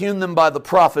 Therefore I've hewn them by the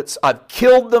prophets. I've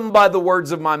killed them by the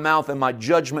words of my mouth, and my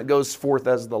judgment goes forth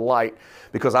as the light,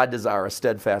 because I desire a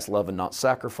steadfast love and not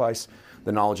sacrifice,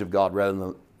 the knowledge of God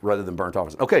rather than burnt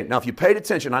offerings. Okay, now if you paid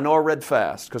attention, I know I read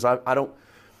fast because I don't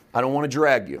want to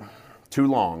drag you too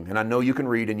long, and I know you can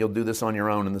read and you'll do this on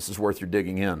your own, and this is worth your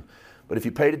digging in. But if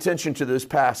you paid attention to this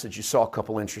passage, you saw a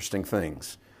couple interesting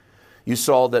things. You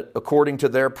saw that according to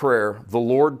their prayer, the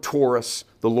Lord tore us,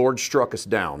 the Lord struck us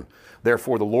down.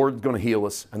 Therefore, the Lord's going to heal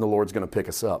us and the Lord's going to pick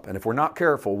us up. And if we're not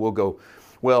careful, we'll go,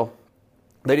 well,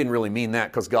 they didn't really mean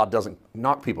that because God doesn't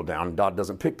knock people down and God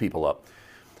doesn't pick people up.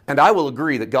 And I will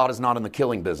agree that God is not in the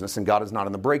killing business and God is not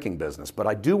in the breaking business. But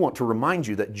I do want to remind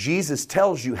you that Jesus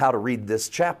tells you how to read this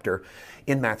chapter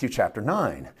in Matthew chapter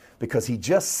 9. Because He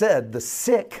just said the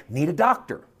sick need a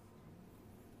doctor.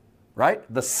 Right?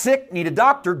 The sick need a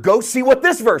doctor. Go see what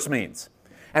this verse means.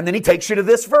 And then He takes you to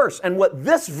this verse. And what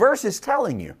this verse is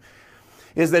telling you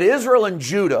is that Israel and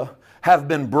Judah have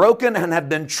been broken and have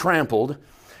been trampled.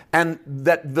 And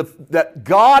that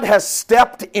God has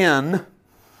stepped in.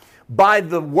 By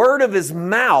the word of His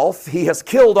mouth, He has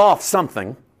killed off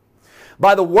something.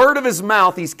 By the word of His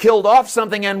mouth, He's killed off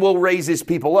something and will raise His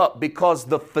people up. Because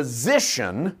the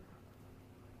physician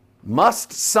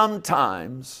must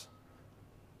sometimes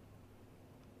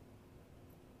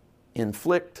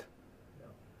inflict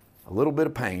a little bit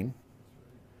of pain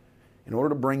in order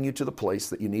to bring you to the place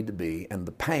that you need to be. And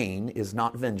the pain is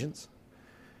not vengeance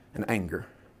and anger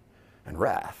and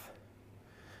wrath.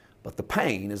 But the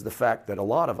pain is the fact that a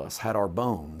lot of us had our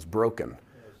bones broken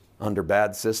under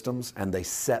bad systems and they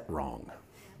set wrong.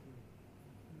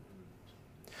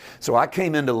 So I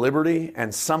came into Liberty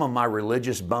and some of my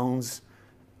religious bones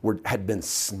had been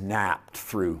snapped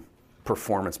through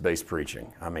performance-based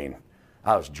preaching. I mean,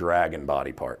 I was dragging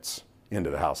body parts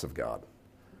into the house of God.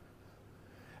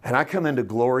 And I come into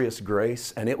glorious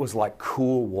grace and it was like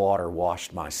cool water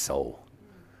washed my soul.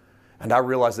 And I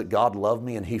realized that God loved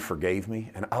me and He forgave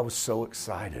me. And I was so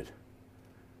excited.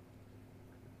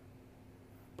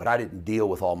 But I didn't deal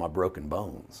with all my broken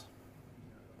bones.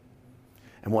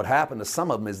 And what happened to some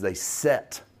of them is they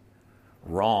set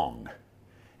wrong.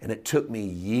 And it took me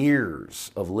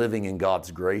years of living in God's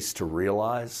grace to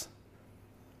realize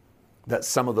that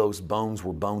some of those bones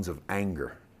were bones of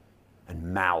anger and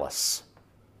malice.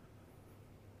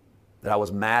 That I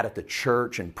was mad at the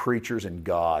church and preachers and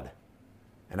God.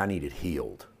 And I needed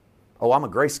healed. Oh, I'm a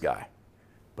grace guy,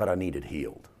 but I needed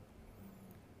healed.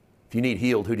 If you need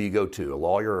healed, who do you go to? A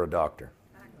lawyer or a doctor?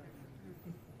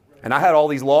 And I had all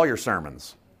these lawyer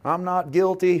sermons. I'm not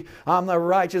guilty. I'm the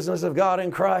righteousness of God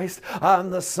in Christ. I'm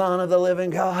the Son of the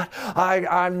living God.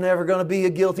 I'm never going to be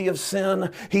guilty of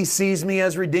sin. He sees me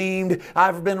as redeemed.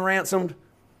 I've been ransomed.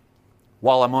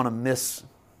 While I'm on a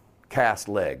miscast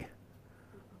leg,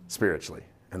 spiritually,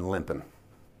 and limping.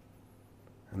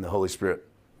 And the Holy Spirit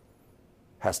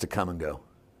has to come and go.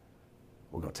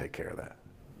 We're going to take care of that.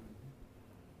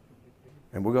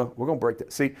 And we're going to break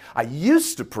that. See, I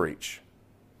used to preach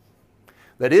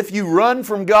that if you run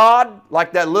from God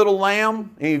like that little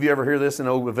lamb, any of you ever hear this in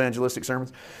old evangelistic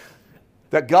sermons?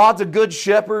 That God's a good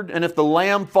shepherd, and if the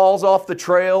lamb falls off the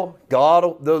trail,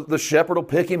 the shepherd will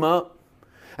pick him up.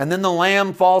 And then the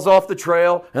lamb falls off the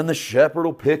trail, and the shepherd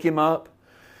will pick him up.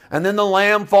 And then the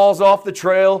lamb falls off the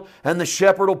trail, and the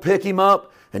shepherd will pick him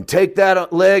up and take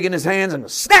that leg in his hands and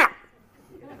snap!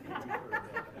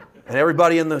 And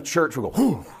everybody in the church will go,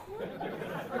 whew.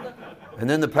 And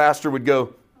then the pastor would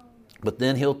go, but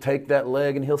then he'll take that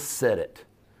leg and he'll set it.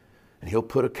 And he'll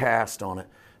put a cast on it.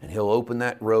 And he'll open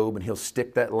that robe and he'll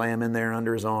stick that lamb in there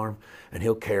under his arm. And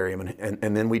he'll carry him.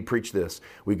 And then we'd preach this.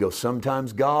 We'd go,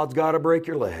 sometimes God's got to break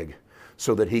your leg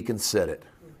so that He can set it.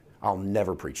 I'll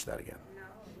never preach that again.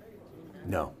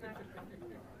 No.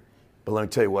 But let me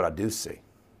tell you what I do see.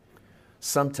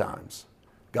 Sometimes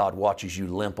God watches you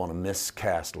limp on a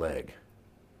miscast leg.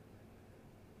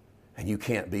 And you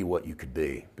can't be what you could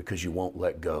be because you won't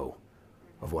let go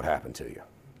of what happened to you.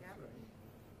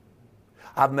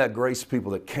 I've met grace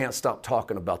people that can't stop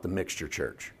talking about the mixture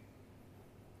church.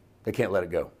 They can't let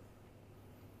it go.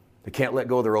 They can't let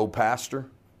go of their old pastor.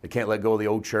 They can't let go of the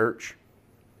old church.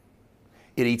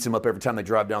 It eats them up every time they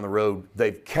drive down the road.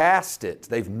 They've cast it,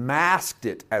 they've masked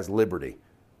it as liberty,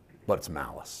 but it's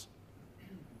malice.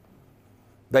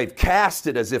 They've cast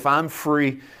it as if I'm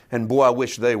free, and boy, I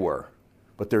wish they were.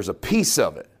 But there's a piece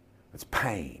of it that's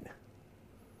pain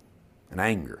and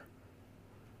anger.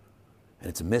 And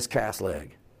it's a miscast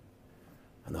leg.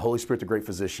 And the Holy Spirit, the great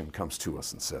physician, comes to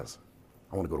us and says,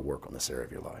 I want to go to work on this area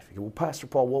of your life. You go, well, Pastor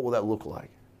Paul, what will that look like?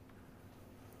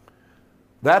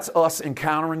 That's us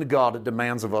encountering the God that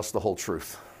demands of us the whole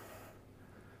truth.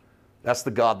 That's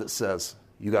the God that says,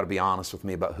 you got to be honest with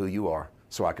me about who you are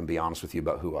so I can be honest with you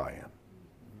about who I am.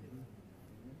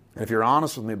 And if you're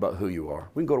honest with me about who you are,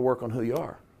 we can go to work on who you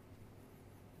are.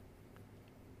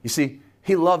 You see,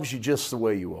 He loves you just the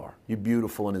way you are. You're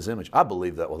beautiful in His image. I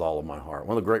believe that with all of my heart.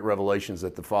 One of the great revelations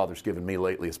that the Father's given me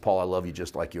lately is, Paul, I love you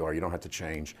just like you are. You don't have to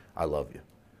change. I love you.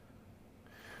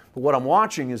 But what I'm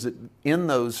watching is that in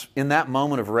that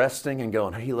moment of resting and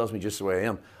going, hey, He loves me just the way I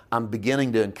am, I'm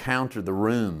beginning to encounter the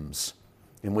rooms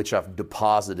in which I've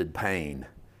deposited pain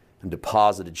and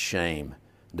deposited shame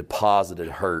and deposited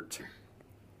hurt.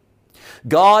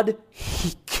 God,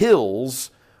 He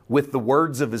kills with the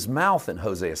words of His mouth in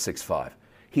Hosea 6:5.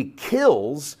 He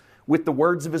kills with the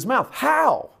words of His mouth.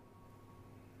 How?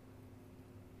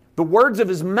 The words of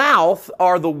His mouth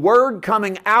are the word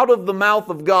coming out of the mouth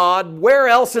of God. Where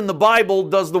else in the Bible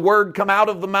does the word come out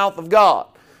of the mouth of God?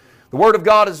 The Word of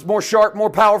God is more sharp, more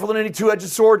powerful than any two-edged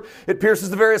sword. It pierces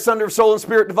the very asunder of soul and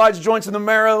spirit, divides joints in the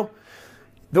marrow.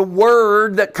 The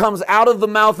Word that comes out of the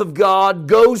mouth of God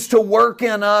goes to work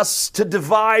in us to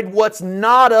divide what's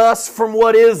not us from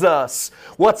what is us.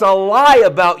 What's a lie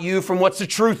about you from what's the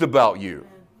truth about you.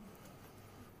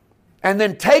 And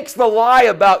then takes the lie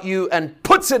about you and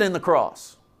puts it in the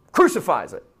cross.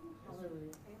 Crucifies it.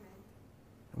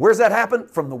 Where's that happen?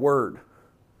 From the Word.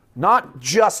 Not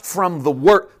just from the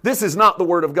Word. This is not the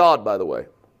Word of God, by the way.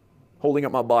 Holding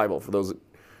up my Bible for those that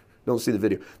don't see the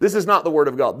video. This is not the Word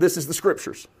of God. This is the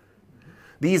Scriptures.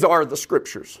 These are the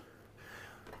Scriptures.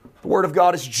 The Word of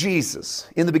God is Jesus.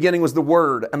 In the beginning was the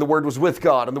Word, and the Word was with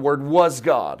God, and the Word was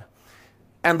God.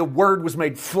 And the Word was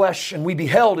made flesh, and we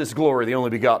beheld His glory, the only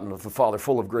begotten of the Father,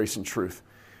 full of grace and truth.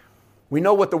 We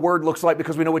know what the Word looks like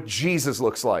because we know what Jesus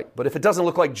looks like. But if it doesn't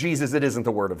look like Jesus, it isn't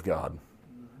the Word of God.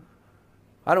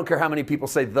 I don't care how many people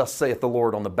say, thus saith the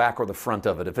Lord, on the back or the front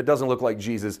of it. If it doesn't look like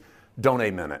Jesus, don't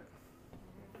amen it.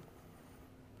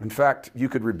 In fact, you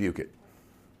could rebuke it.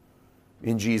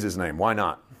 In Jesus' name. Why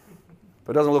not?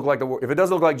 If it doesn't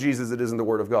look like Jesus, it isn't the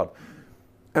Word of God.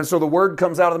 And so the Word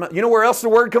comes out of the mouth. You know where else the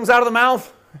Word comes out of the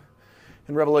mouth?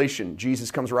 In Revelation,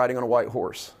 Jesus comes riding on a white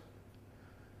horse.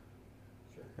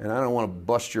 And I don't want to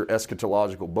bust your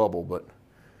eschatological bubble, but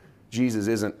Jesus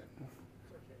isn't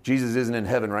in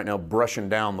heaven right now brushing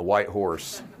down the white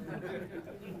horse.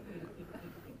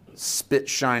 Spit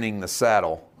shining the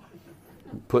saddle.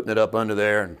 Putting it up under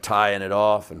there and tying it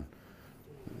off and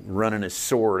running his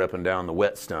sword up and down the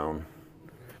whetstone.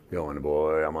 Going,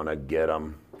 boy, I'm going to get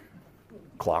him.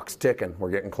 Clock's ticking. We're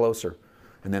getting closer.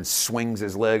 And then swings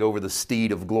his leg over the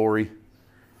steed of glory.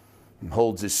 and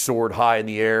holds his sword high in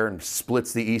the air and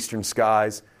splits the eastern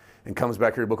skies and comes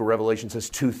back here to the book of Revelation, says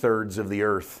 2/3 of the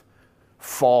earth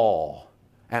fall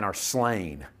and are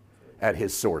slain at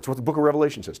his sword. It's what the book of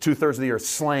Revelation says. 2/3 of the earth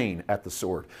slain at the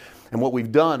sword. And what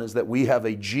we've done is that we have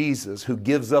a Jesus who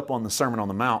gives up on the Sermon on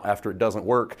the Mount after it doesn't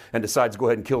work and decides to go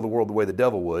ahead and kill the world the way the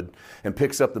devil would, and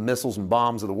picks up the missiles and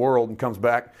bombs of the world and comes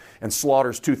back and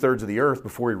slaughters 2/3 of the earth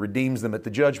before he redeems them at the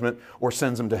judgment or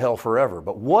sends them to hell forever.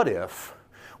 But what if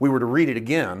we were to read it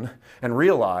again and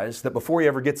realize that before he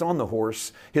ever gets on the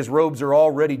horse, his robes are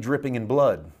already dripping in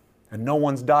blood and no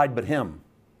one's died but him?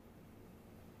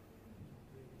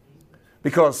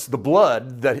 Because the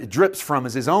blood that it drips from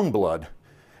is his own blood.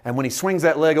 And when he swings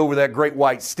that leg over that great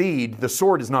white steed, the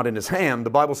sword is not in his hand.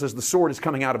 The Bible says the sword is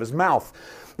coming out of his mouth.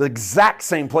 The exact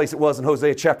same place it was in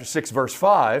Hosea chapter 6, verse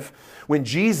 5, when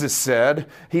Jesus said,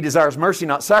 he desires mercy,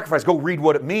 not sacrifice. Go read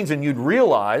what it means and you'd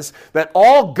realize that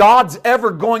all God's ever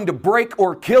going to break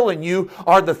or kill in you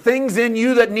are the things in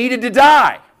you that needed to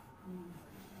die.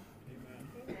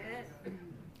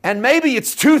 And maybe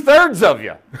it's 2/3 of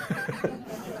you.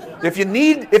 If you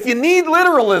need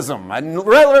literalism, and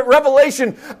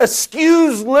Revelation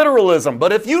eschews literalism,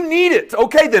 but if you need it,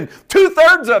 okay, then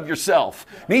 2/3 of yourself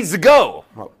needs to go.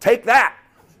 Well, take that.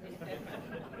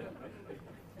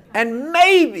 And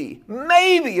maybe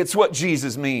it's what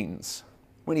Jesus means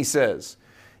when he says,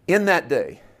 in that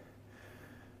day,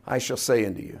 I shall say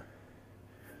unto you,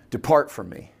 depart from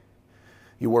me,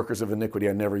 you workers of iniquity,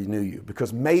 I never knew you.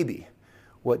 Because maybe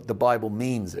what the Bible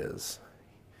means is,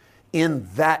 in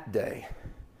that day,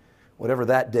 whatever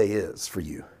that day is for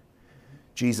you,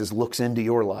 Jesus looks into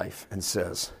your life and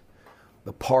says,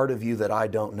 the part of you that I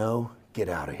don't know, get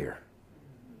out of here.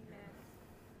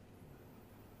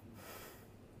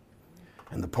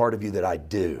 And the part of you that I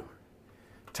do,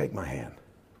 take my hand.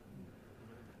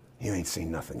 You ain't seen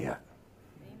nothing yet.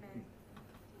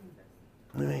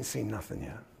 You ain't seen nothing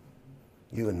yet.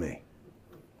 You and me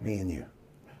and you.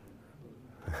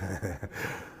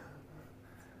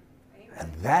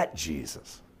 And that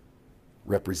Jesus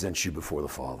represents you before the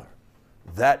Father.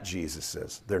 That Jesus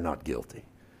says, they're not guilty.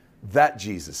 That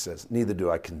Jesus says, neither do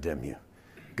I condemn you.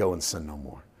 Go and sin no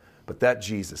more. But that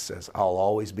Jesus says, I'll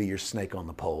always be your snake on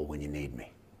the pole when you need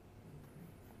me.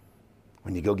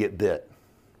 When you go get bit,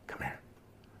 come here.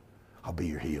 I'll be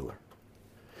your healer.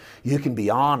 You can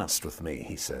be honest with me,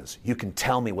 he says. You can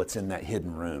tell me what's in that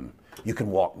hidden room. You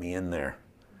can walk me in there.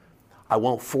 I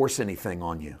won't force anything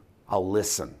on you. I'll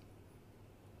listen.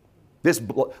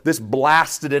 This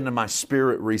blasted into my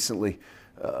spirit recently.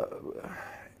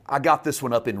 I got this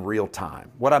one up in real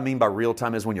time. What I mean by real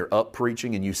time is when you're up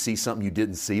preaching and you see something you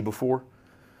didn't see before.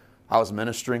 I was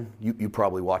ministering. You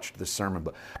probably watched this sermon,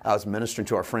 but I was ministering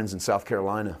to our friends in South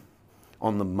Carolina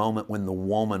on the moment when the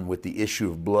woman with the issue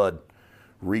of blood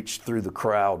reached through the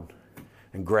crowd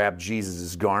and grabbed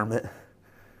Jesus' garment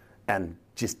and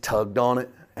just tugged on it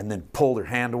and then pulled her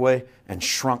hand away and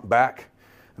shrunk back.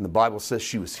 And the Bible says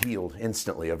she was healed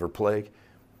instantly of her plague.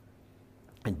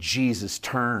 And Jesus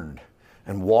turned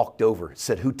and walked over,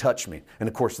 said, who touched me? And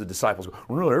of course the disciples go,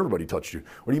 well, no, everybody touched you.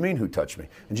 What do you mean who touched me?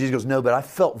 And Jesus goes, no, but I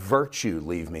felt virtue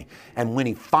leave me. And when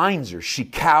he finds her, she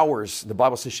cowers, the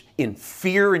Bible says, in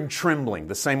fear and trembling.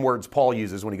 The same words Paul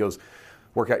uses when he goes,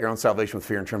 work out your own salvation with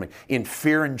fear and trembling. In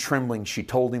fear and trembling, she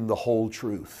told him the whole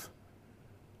truth.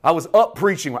 I was up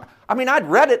preaching. I'd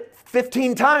read it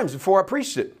 15 times before I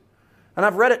preached it. And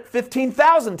I've read it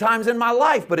 15,000 times in my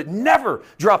life, but it never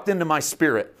dropped into my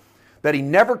spirit that he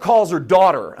never calls her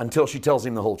daughter until she tells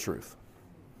him the whole truth.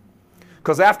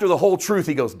 Because after the whole truth,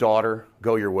 he goes, daughter,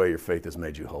 go your way, your faith has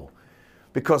made you whole.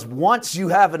 Because once you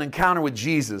have an encounter with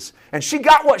Jesus, and she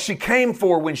got what she came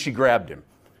for when she grabbed him.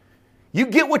 You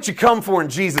get what you come for in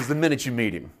Jesus the minute you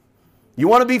meet him. You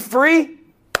want to be free?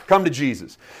 Come to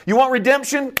Jesus. You want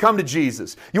redemption? Come to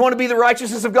Jesus. You want to be the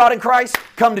righteousness of God in Christ?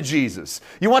 Come to Jesus.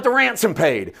 You want the ransom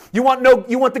paid? You want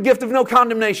the gift of no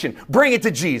condemnation? Bring it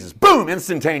to Jesus. Boom,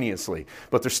 instantaneously.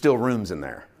 But there's still rooms in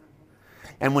there.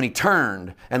 And when he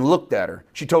turned and looked at her,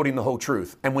 she told him the whole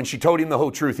truth. And when she told him the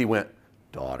whole truth, he went,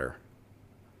 daughter,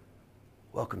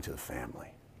 welcome to the family.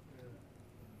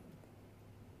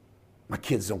 My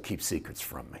kids don't keep secrets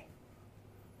from me.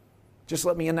 Just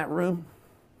let me in that room.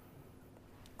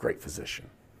 Great physician.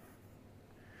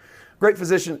 Great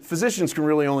physician. Physicians can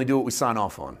really only do what we sign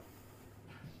off on.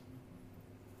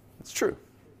 It's true.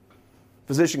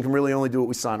 Physician can really only do what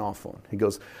we sign off on. He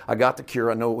goes, I got the cure.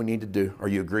 I know what we need to do. Are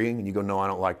you agreeing? And you go, no, I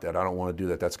don't like that. I don't want to do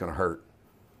that. That's going to hurt.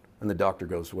 And the doctor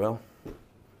goes, well,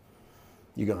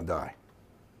 you're going to die.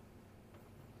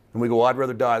 And we go, well, I'd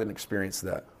rather die than experience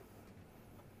that.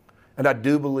 And I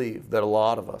do believe that a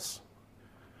lot of us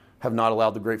have not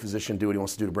allowed the great physician to do what he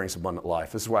wants to do to bring us abundant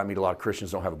life. This is why I meet a lot of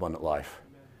Christians don't have abundant life.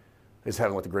 They just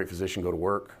haven't let the great physician go to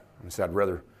work. I said,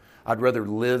 I'd rather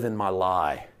live in my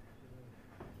lie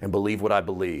and believe what I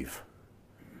believe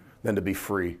than to be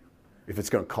free. If it's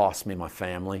going to cost me my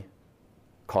family,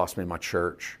 cost me my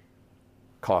church,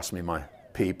 cost me my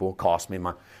people, cost me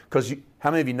my... Because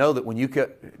how many of you know that when you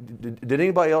did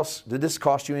anybody else, did this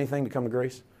cost you anything to come to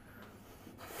Grace?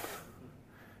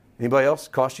 Anybody else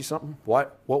cost you something?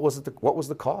 What was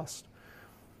the cost?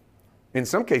 In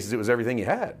some cases, it was everything you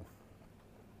had,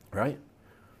 right?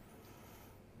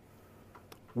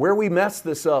 Where we mess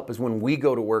this up is when we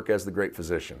go to work as the great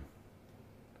physician.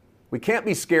 We can't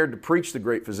be scared to preach the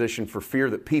great physician for fear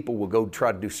that people will go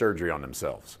try to do surgery on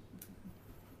themselves.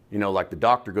 You know, like the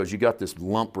doctor goes, you got this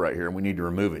lump right here and we need to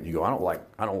remove it. And you go, I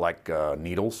don't like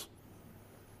needles,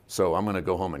 so I'm going to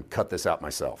go home and cut this out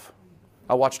myself.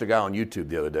 I watched a guy on YouTube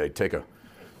the other day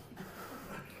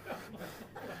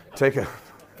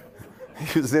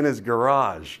he was in his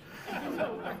garage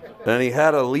and he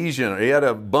had a lesion, he had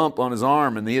a bump on his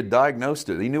arm and he had diagnosed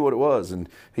it. He knew what it was and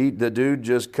the dude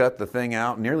just cut the thing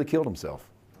out and nearly killed himself.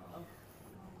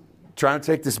 Trying to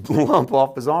take this lump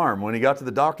off his arm. When he got to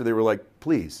the doctor, they were like,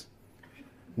 please,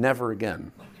 never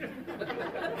again.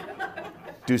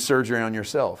 Do surgery on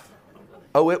yourself.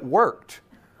 Oh, it worked,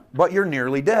 but you're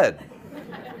nearly dead.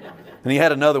 And he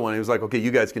had another one. He was like, okay, you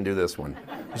guys can do this one.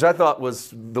 Which I thought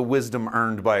was the wisdom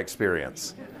earned by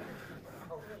experience.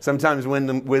 Sometimes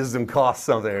wisdom costs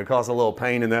something. It costs a little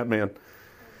pain in that man.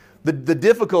 The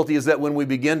difficulty is that when we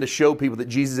begin to show people that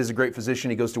Jesus is a great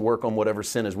physician, he goes to work on whatever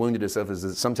sin has wounded us, is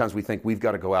that sometimes we think we've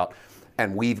got to go out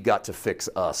and we've got to fix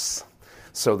us.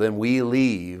 So then we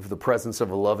leave the presence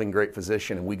of a loving great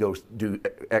physician and we go do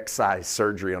excise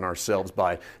surgery on ourselves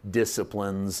by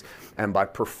disciplines and by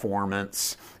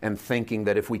performance and thinking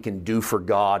that if we can do for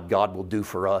God, God will do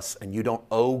for us. And you don't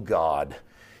owe God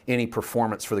any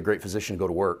performance for the great physician to go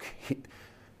to work.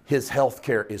 His health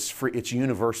care is free. It's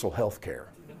universal health care.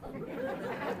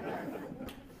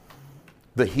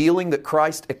 The healing that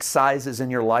Christ excises in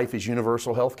your life is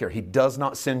universal health care. He does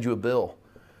not send you a bill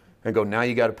and go, now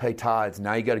you got to pay tithes.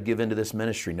 Now you got to give into this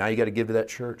ministry. Now you got to give to that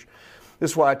church.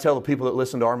 This is why I tell the people that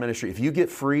listen to our ministry, if you get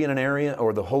free in an area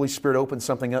or the Holy Spirit opens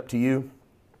something up to you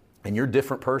and you're a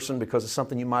different person because of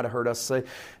something you might have heard us say,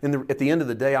 at the end of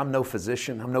the day, I'm no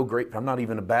physician. I'm not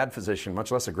even a bad physician,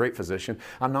 much less a great physician.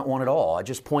 I'm not one at all. I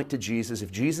just point to Jesus.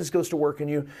 If Jesus goes to work in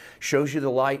you, shows you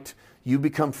the light, you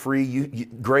become free,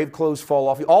 grave clothes fall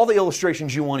off you, all the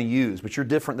illustrations you want to use, but you're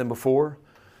different than before,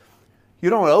 you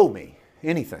don't owe me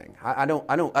anything. I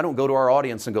don't go to our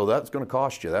audience and go, that's going to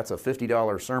cost you. That's a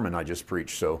 $50 sermon I just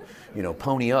preached, so,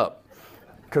 pony up.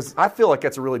 Because I feel like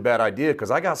that's a really bad idea because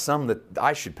I got some that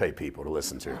I should pay people to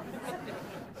listen to.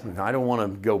 I don't want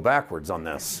to go backwards on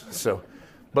this. So,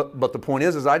 but the point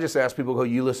is I just ask people,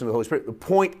 you listen to the Holy Spirit. The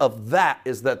point of that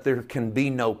is that there can be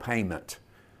no payment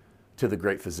to the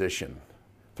great physician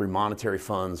through monetary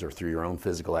funds or through your own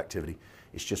physical activity.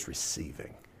 It's just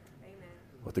receiving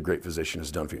what the great physician has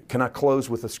done for you. Can I close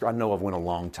with a... I know I've went a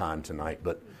long time tonight,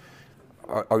 but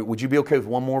would you be okay with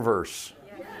one more verse?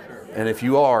 And if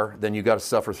you are, then you got to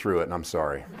suffer through it, and I'm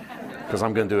sorry, because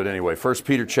I'm going to do it anyway. 1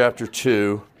 Peter chapter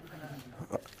 2.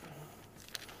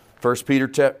 1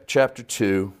 Peter chapter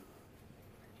 2.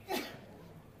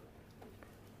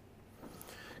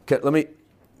 Okay,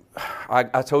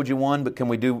 I told you one, but can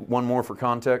we do one more for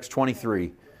context?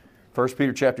 23. 1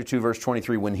 Peter chapter 2, verse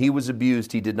 23. When he was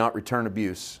abused, he did not return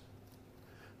abuse.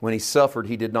 When he suffered,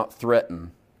 he did not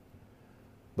threaten,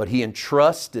 but he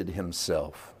entrusted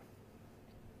himself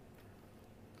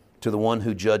to the one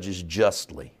who judges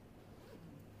justly.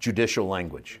 Judicial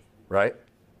language, right?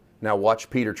 Now watch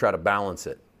Peter try to balance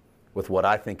it with what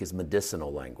I think is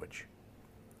medicinal language.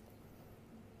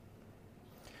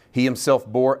 He himself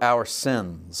bore our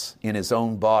sins in his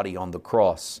own body on the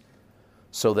cross,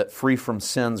 so that free from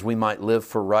sins we might live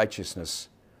for righteousness.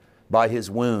 By his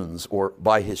wounds or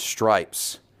by his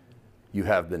stripes you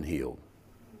have been healed.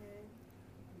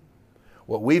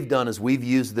 What we've done is we've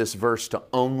used this verse to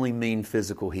only mean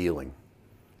physical healing.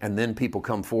 And then people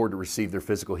come forward to receive their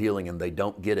physical healing and they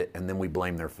don't get it, and then we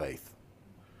blame their faith.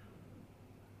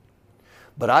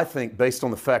 But I think based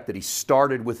on the fact that he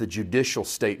started with a judicial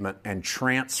statement and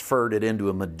transferred it into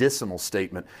a medicinal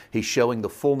statement, he's showing the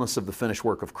fullness of the finished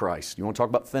work of Christ. You want to talk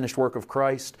about finished work of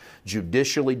Christ?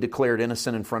 Judicially declared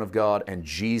innocent in front of God, and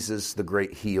Jesus, the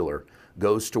great healer,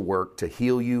 goes to work to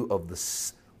heal you of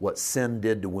what sin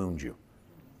did to wound you.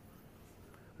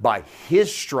 By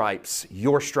his stripes,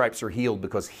 your stripes are healed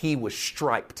because he was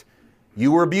striped.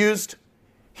 You were abused,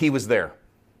 he was there.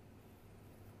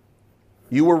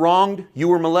 You were wronged, you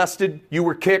were molested, you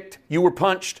were kicked, you were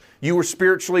punched, you were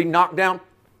spiritually knocked down.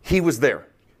 He was there.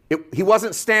 He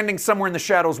wasn't standing somewhere in the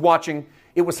shadows watching.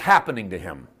 It was happening to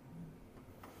him.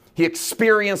 He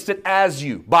experienced it as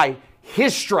you. By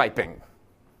his striping,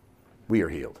 we are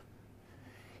healed.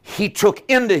 He took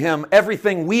into him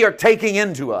everything we are taking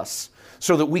into us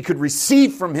so that we could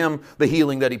receive from him the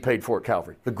healing that he paid for at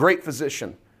Calvary. The great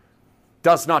physician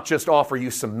does not just offer you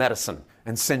some medicine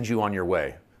and send you on your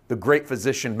way. The great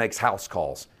physician makes house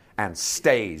calls and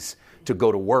stays to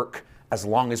go to work as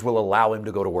long as we'll allow him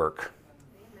to go to work.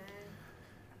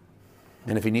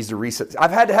 And if he needs to reset,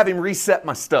 I've had to have him reset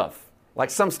my stuff. Like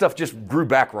some stuff just grew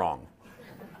back wrong.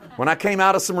 When I came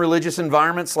out of some religious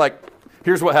environments, like,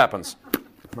 here's what happens.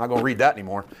 I'm not going to read that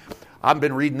anymore. I've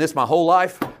been reading this my whole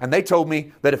life, and they told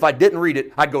me that if I didn't read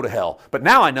it, I'd go to hell. But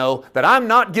now I know that I'm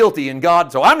not guilty in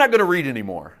God, so I'm not going to read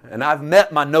anymore. And I've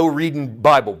met my no-reading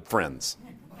Bible friends.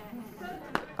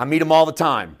 I meet them all the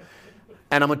time.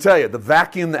 And I'm going to tell you, the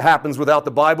vacuum that happens without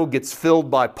the Bible gets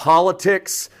filled by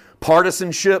politics,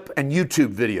 partisanship, and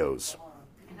YouTube videos.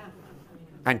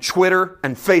 And Twitter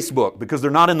and Facebook, because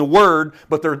they're not in the Word,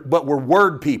 but we're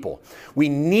Word people. We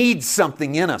need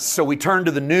something in us, so we turn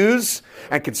to the news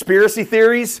and conspiracy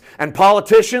theories and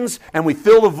politicians, and we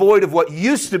fill the void of what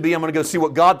used to be, I'm going to go see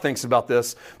what God thinks about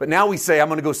this, but now we say, I'm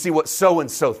going to go see what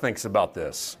so-and-so thinks about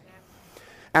this.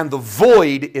 And the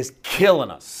void is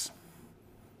killing us.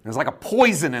 There's like a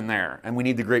poison in there, and we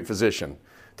need the great physician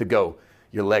to go,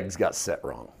 your legs got set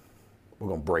wrong. We're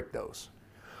going to break those.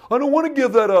 I don't want to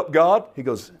give that up, God. He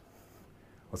goes,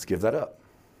 let's give that up.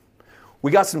 We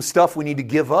got some stuff we need to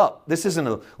give up. This isn't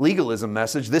a legalism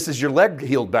message. This is your leg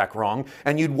healed back wrong,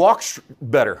 and you'd walk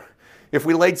better if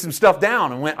we laid some stuff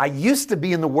down and went, I used to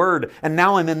be in the Word, and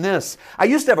now I'm in this. I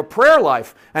used to have a prayer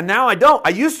life, and now I don't. I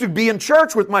used to be in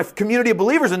church with my community of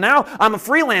believers, and now I'm a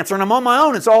freelancer, and I'm on my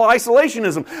own. It's all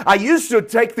isolationism. I used to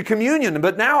take the communion,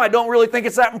 but now I don't really think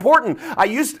it's that important. I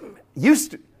used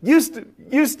to,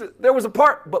 there was a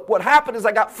part, but what happened is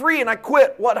I got free and I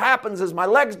quit. What happens is my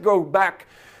legs go back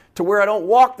to where I don't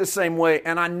walk the same way,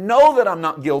 and I know that I'm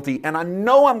not guilty, and I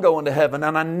know I'm going to heaven,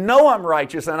 and I know I'm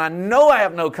righteous, and I know I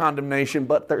have no condemnation,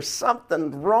 but there's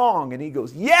something wrong. And he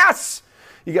goes, yes,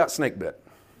 you got snake bit.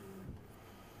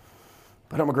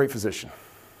 But I'm a great physician.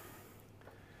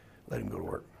 Let him go to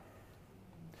work.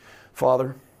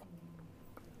 Father,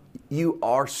 you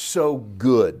are so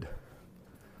good.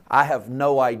 I have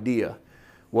no idea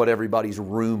what everybody's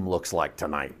room looks like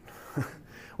tonight.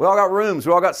 We all got rooms.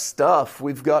 We all got stuff.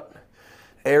 We've got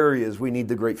areas we need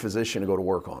the great physician to go to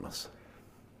work on us.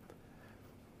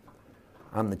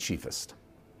 I'm the chiefest.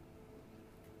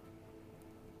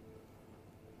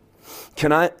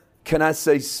 Can I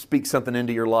speak something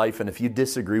into your life? And if you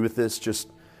disagree with this,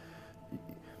 just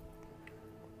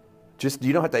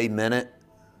you don't have to amen it.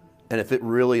 And if it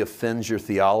really offends your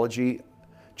theology,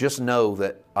 just know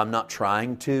that I'm not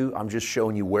trying to. I'm just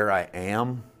showing you where I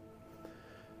am.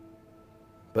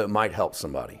 But it might help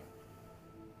somebody.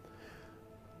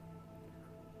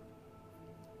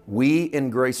 We in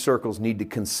Grace Circles need to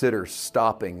consider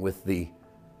stopping with the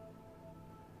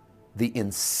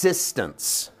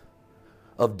insistence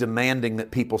of demanding that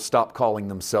people stop calling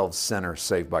themselves sinners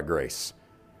saved by grace.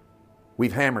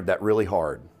 We've hammered that really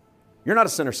hard. You're not a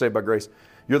sinner saved by grace.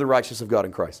 You're the righteousness of God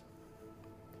in Christ.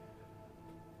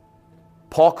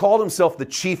 Paul called himself the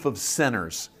chief of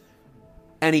sinners.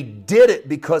 And he did it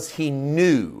because he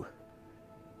knew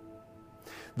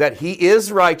that he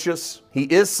is righteous, he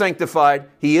is sanctified,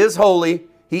 he is holy,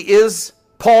 he is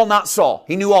Paul, not Saul.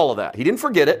 He knew all of that. He didn't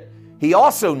forget it. He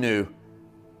also knew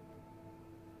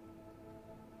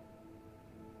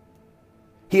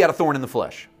he had a thorn in the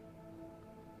flesh.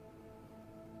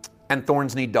 And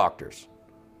thorns need doctors.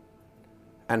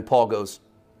 And Paul goes,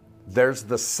 there's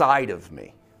the side of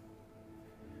me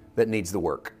that needs the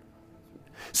work.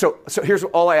 So here's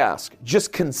all I ask.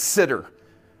 Just consider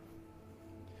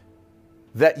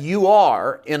that you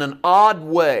are, in an odd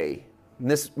way, and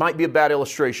this might be a bad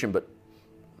illustration, but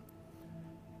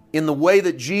in the way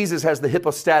that Jesus has the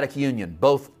hypostatic union,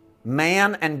 both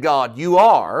man and God, you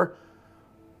are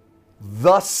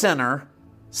the sinner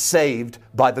saved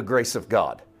by the grace of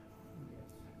God.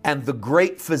 And the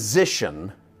great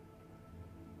physician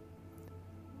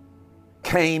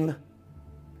came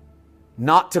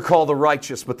not to call the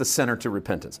righteous, but the sinner to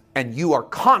repentance. And you are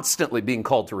constantly being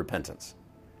called to repentance.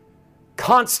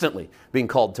 Constantly being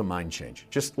called to mind change.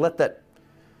 Just let that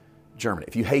germinate.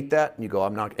 If you hate that and you go,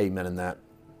 I'm not amening that,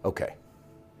 okay.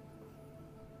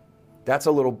 That's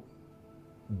a little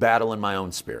battle in my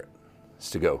own spirit. Is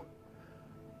to go,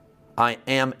 I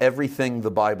am everything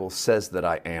the Bible says that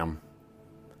I am.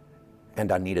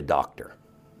 and I need a doctor.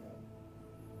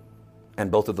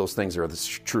 And both of those things are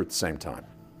true at the same time.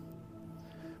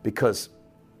 Because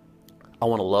I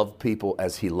want to love people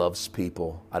as He loves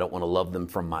people. I don't want to love them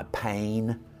from my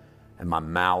pain and my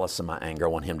malice and my anger. I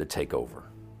want Him to take over,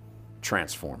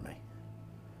 transform me.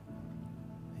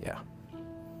 Yeah.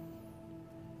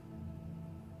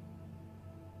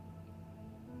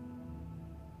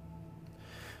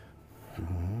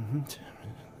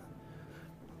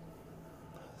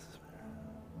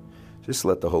 Just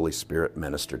let the Holy Spirit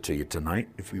minister to you tonight,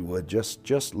 if you would.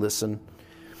 Just listen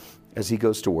as He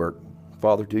goes to work.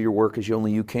 Father, do your work as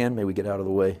only you can. May we get out of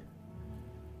the way.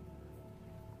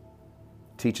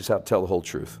 Teach us how to tell the whole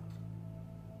truth.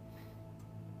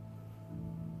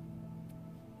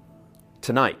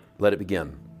 Tonight, let it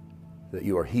begin that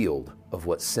you are healed of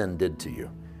what sin did to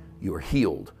you. You are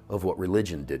healed of what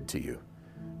religion did to you.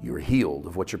 You are healed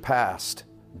of what your past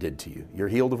did to you. You're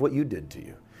healed of what you did to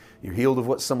you. You're healed of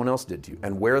what someone else did to you.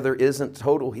 And where there isn't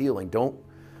total healing, don't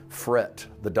fret.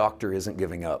 The doctor isn't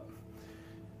giving up.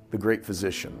 The great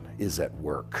physician is at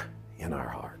work in our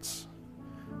hearts.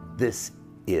 This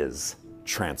is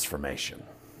transformation.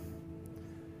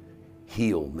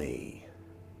 Heal me.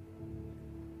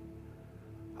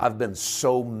 I've been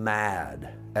so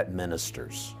mad at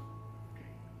ministers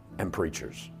and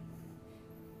preachers.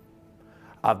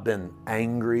 I've been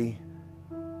angry,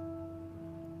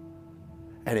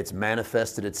 and it's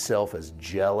manifested itself as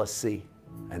jealousy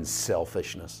and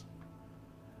selfishness.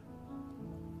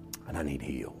 And I need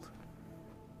healed.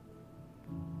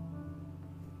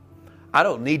 I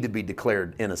don't need to be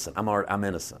declared innocent. I'm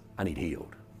innocent. I need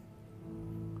healed.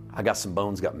 I got some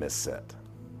bones got misset,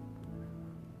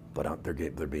 but they're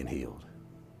being healed.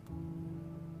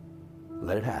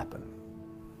 Let it happen.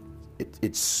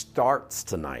 It starts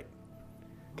tonight.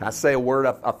 Can I say a word?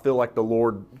 I feel like the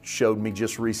Lord showed me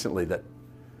just recently that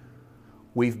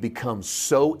we've become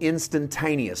so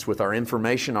instantaneous with our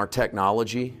information, our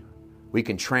technology. We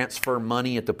can transfer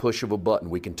money at the push of a button.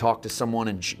 We can talk to someone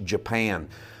in Japan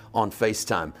on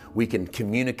FaceTime. We can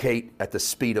communicate at the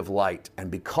speed of light. And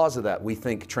because of that, we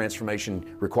think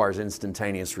transformation requires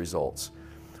instantaneous results.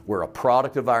 We're a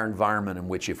product of our environment in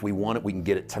which if we want it, we can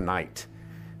get it tonight.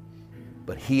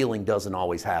 But healing doesn't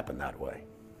always happen that way.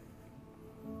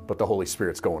 But the Holy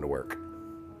Spirit's going to work.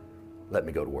 Let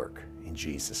me go to work in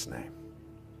Jesus' name.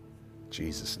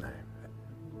 Jesus' name.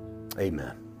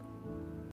 Amen.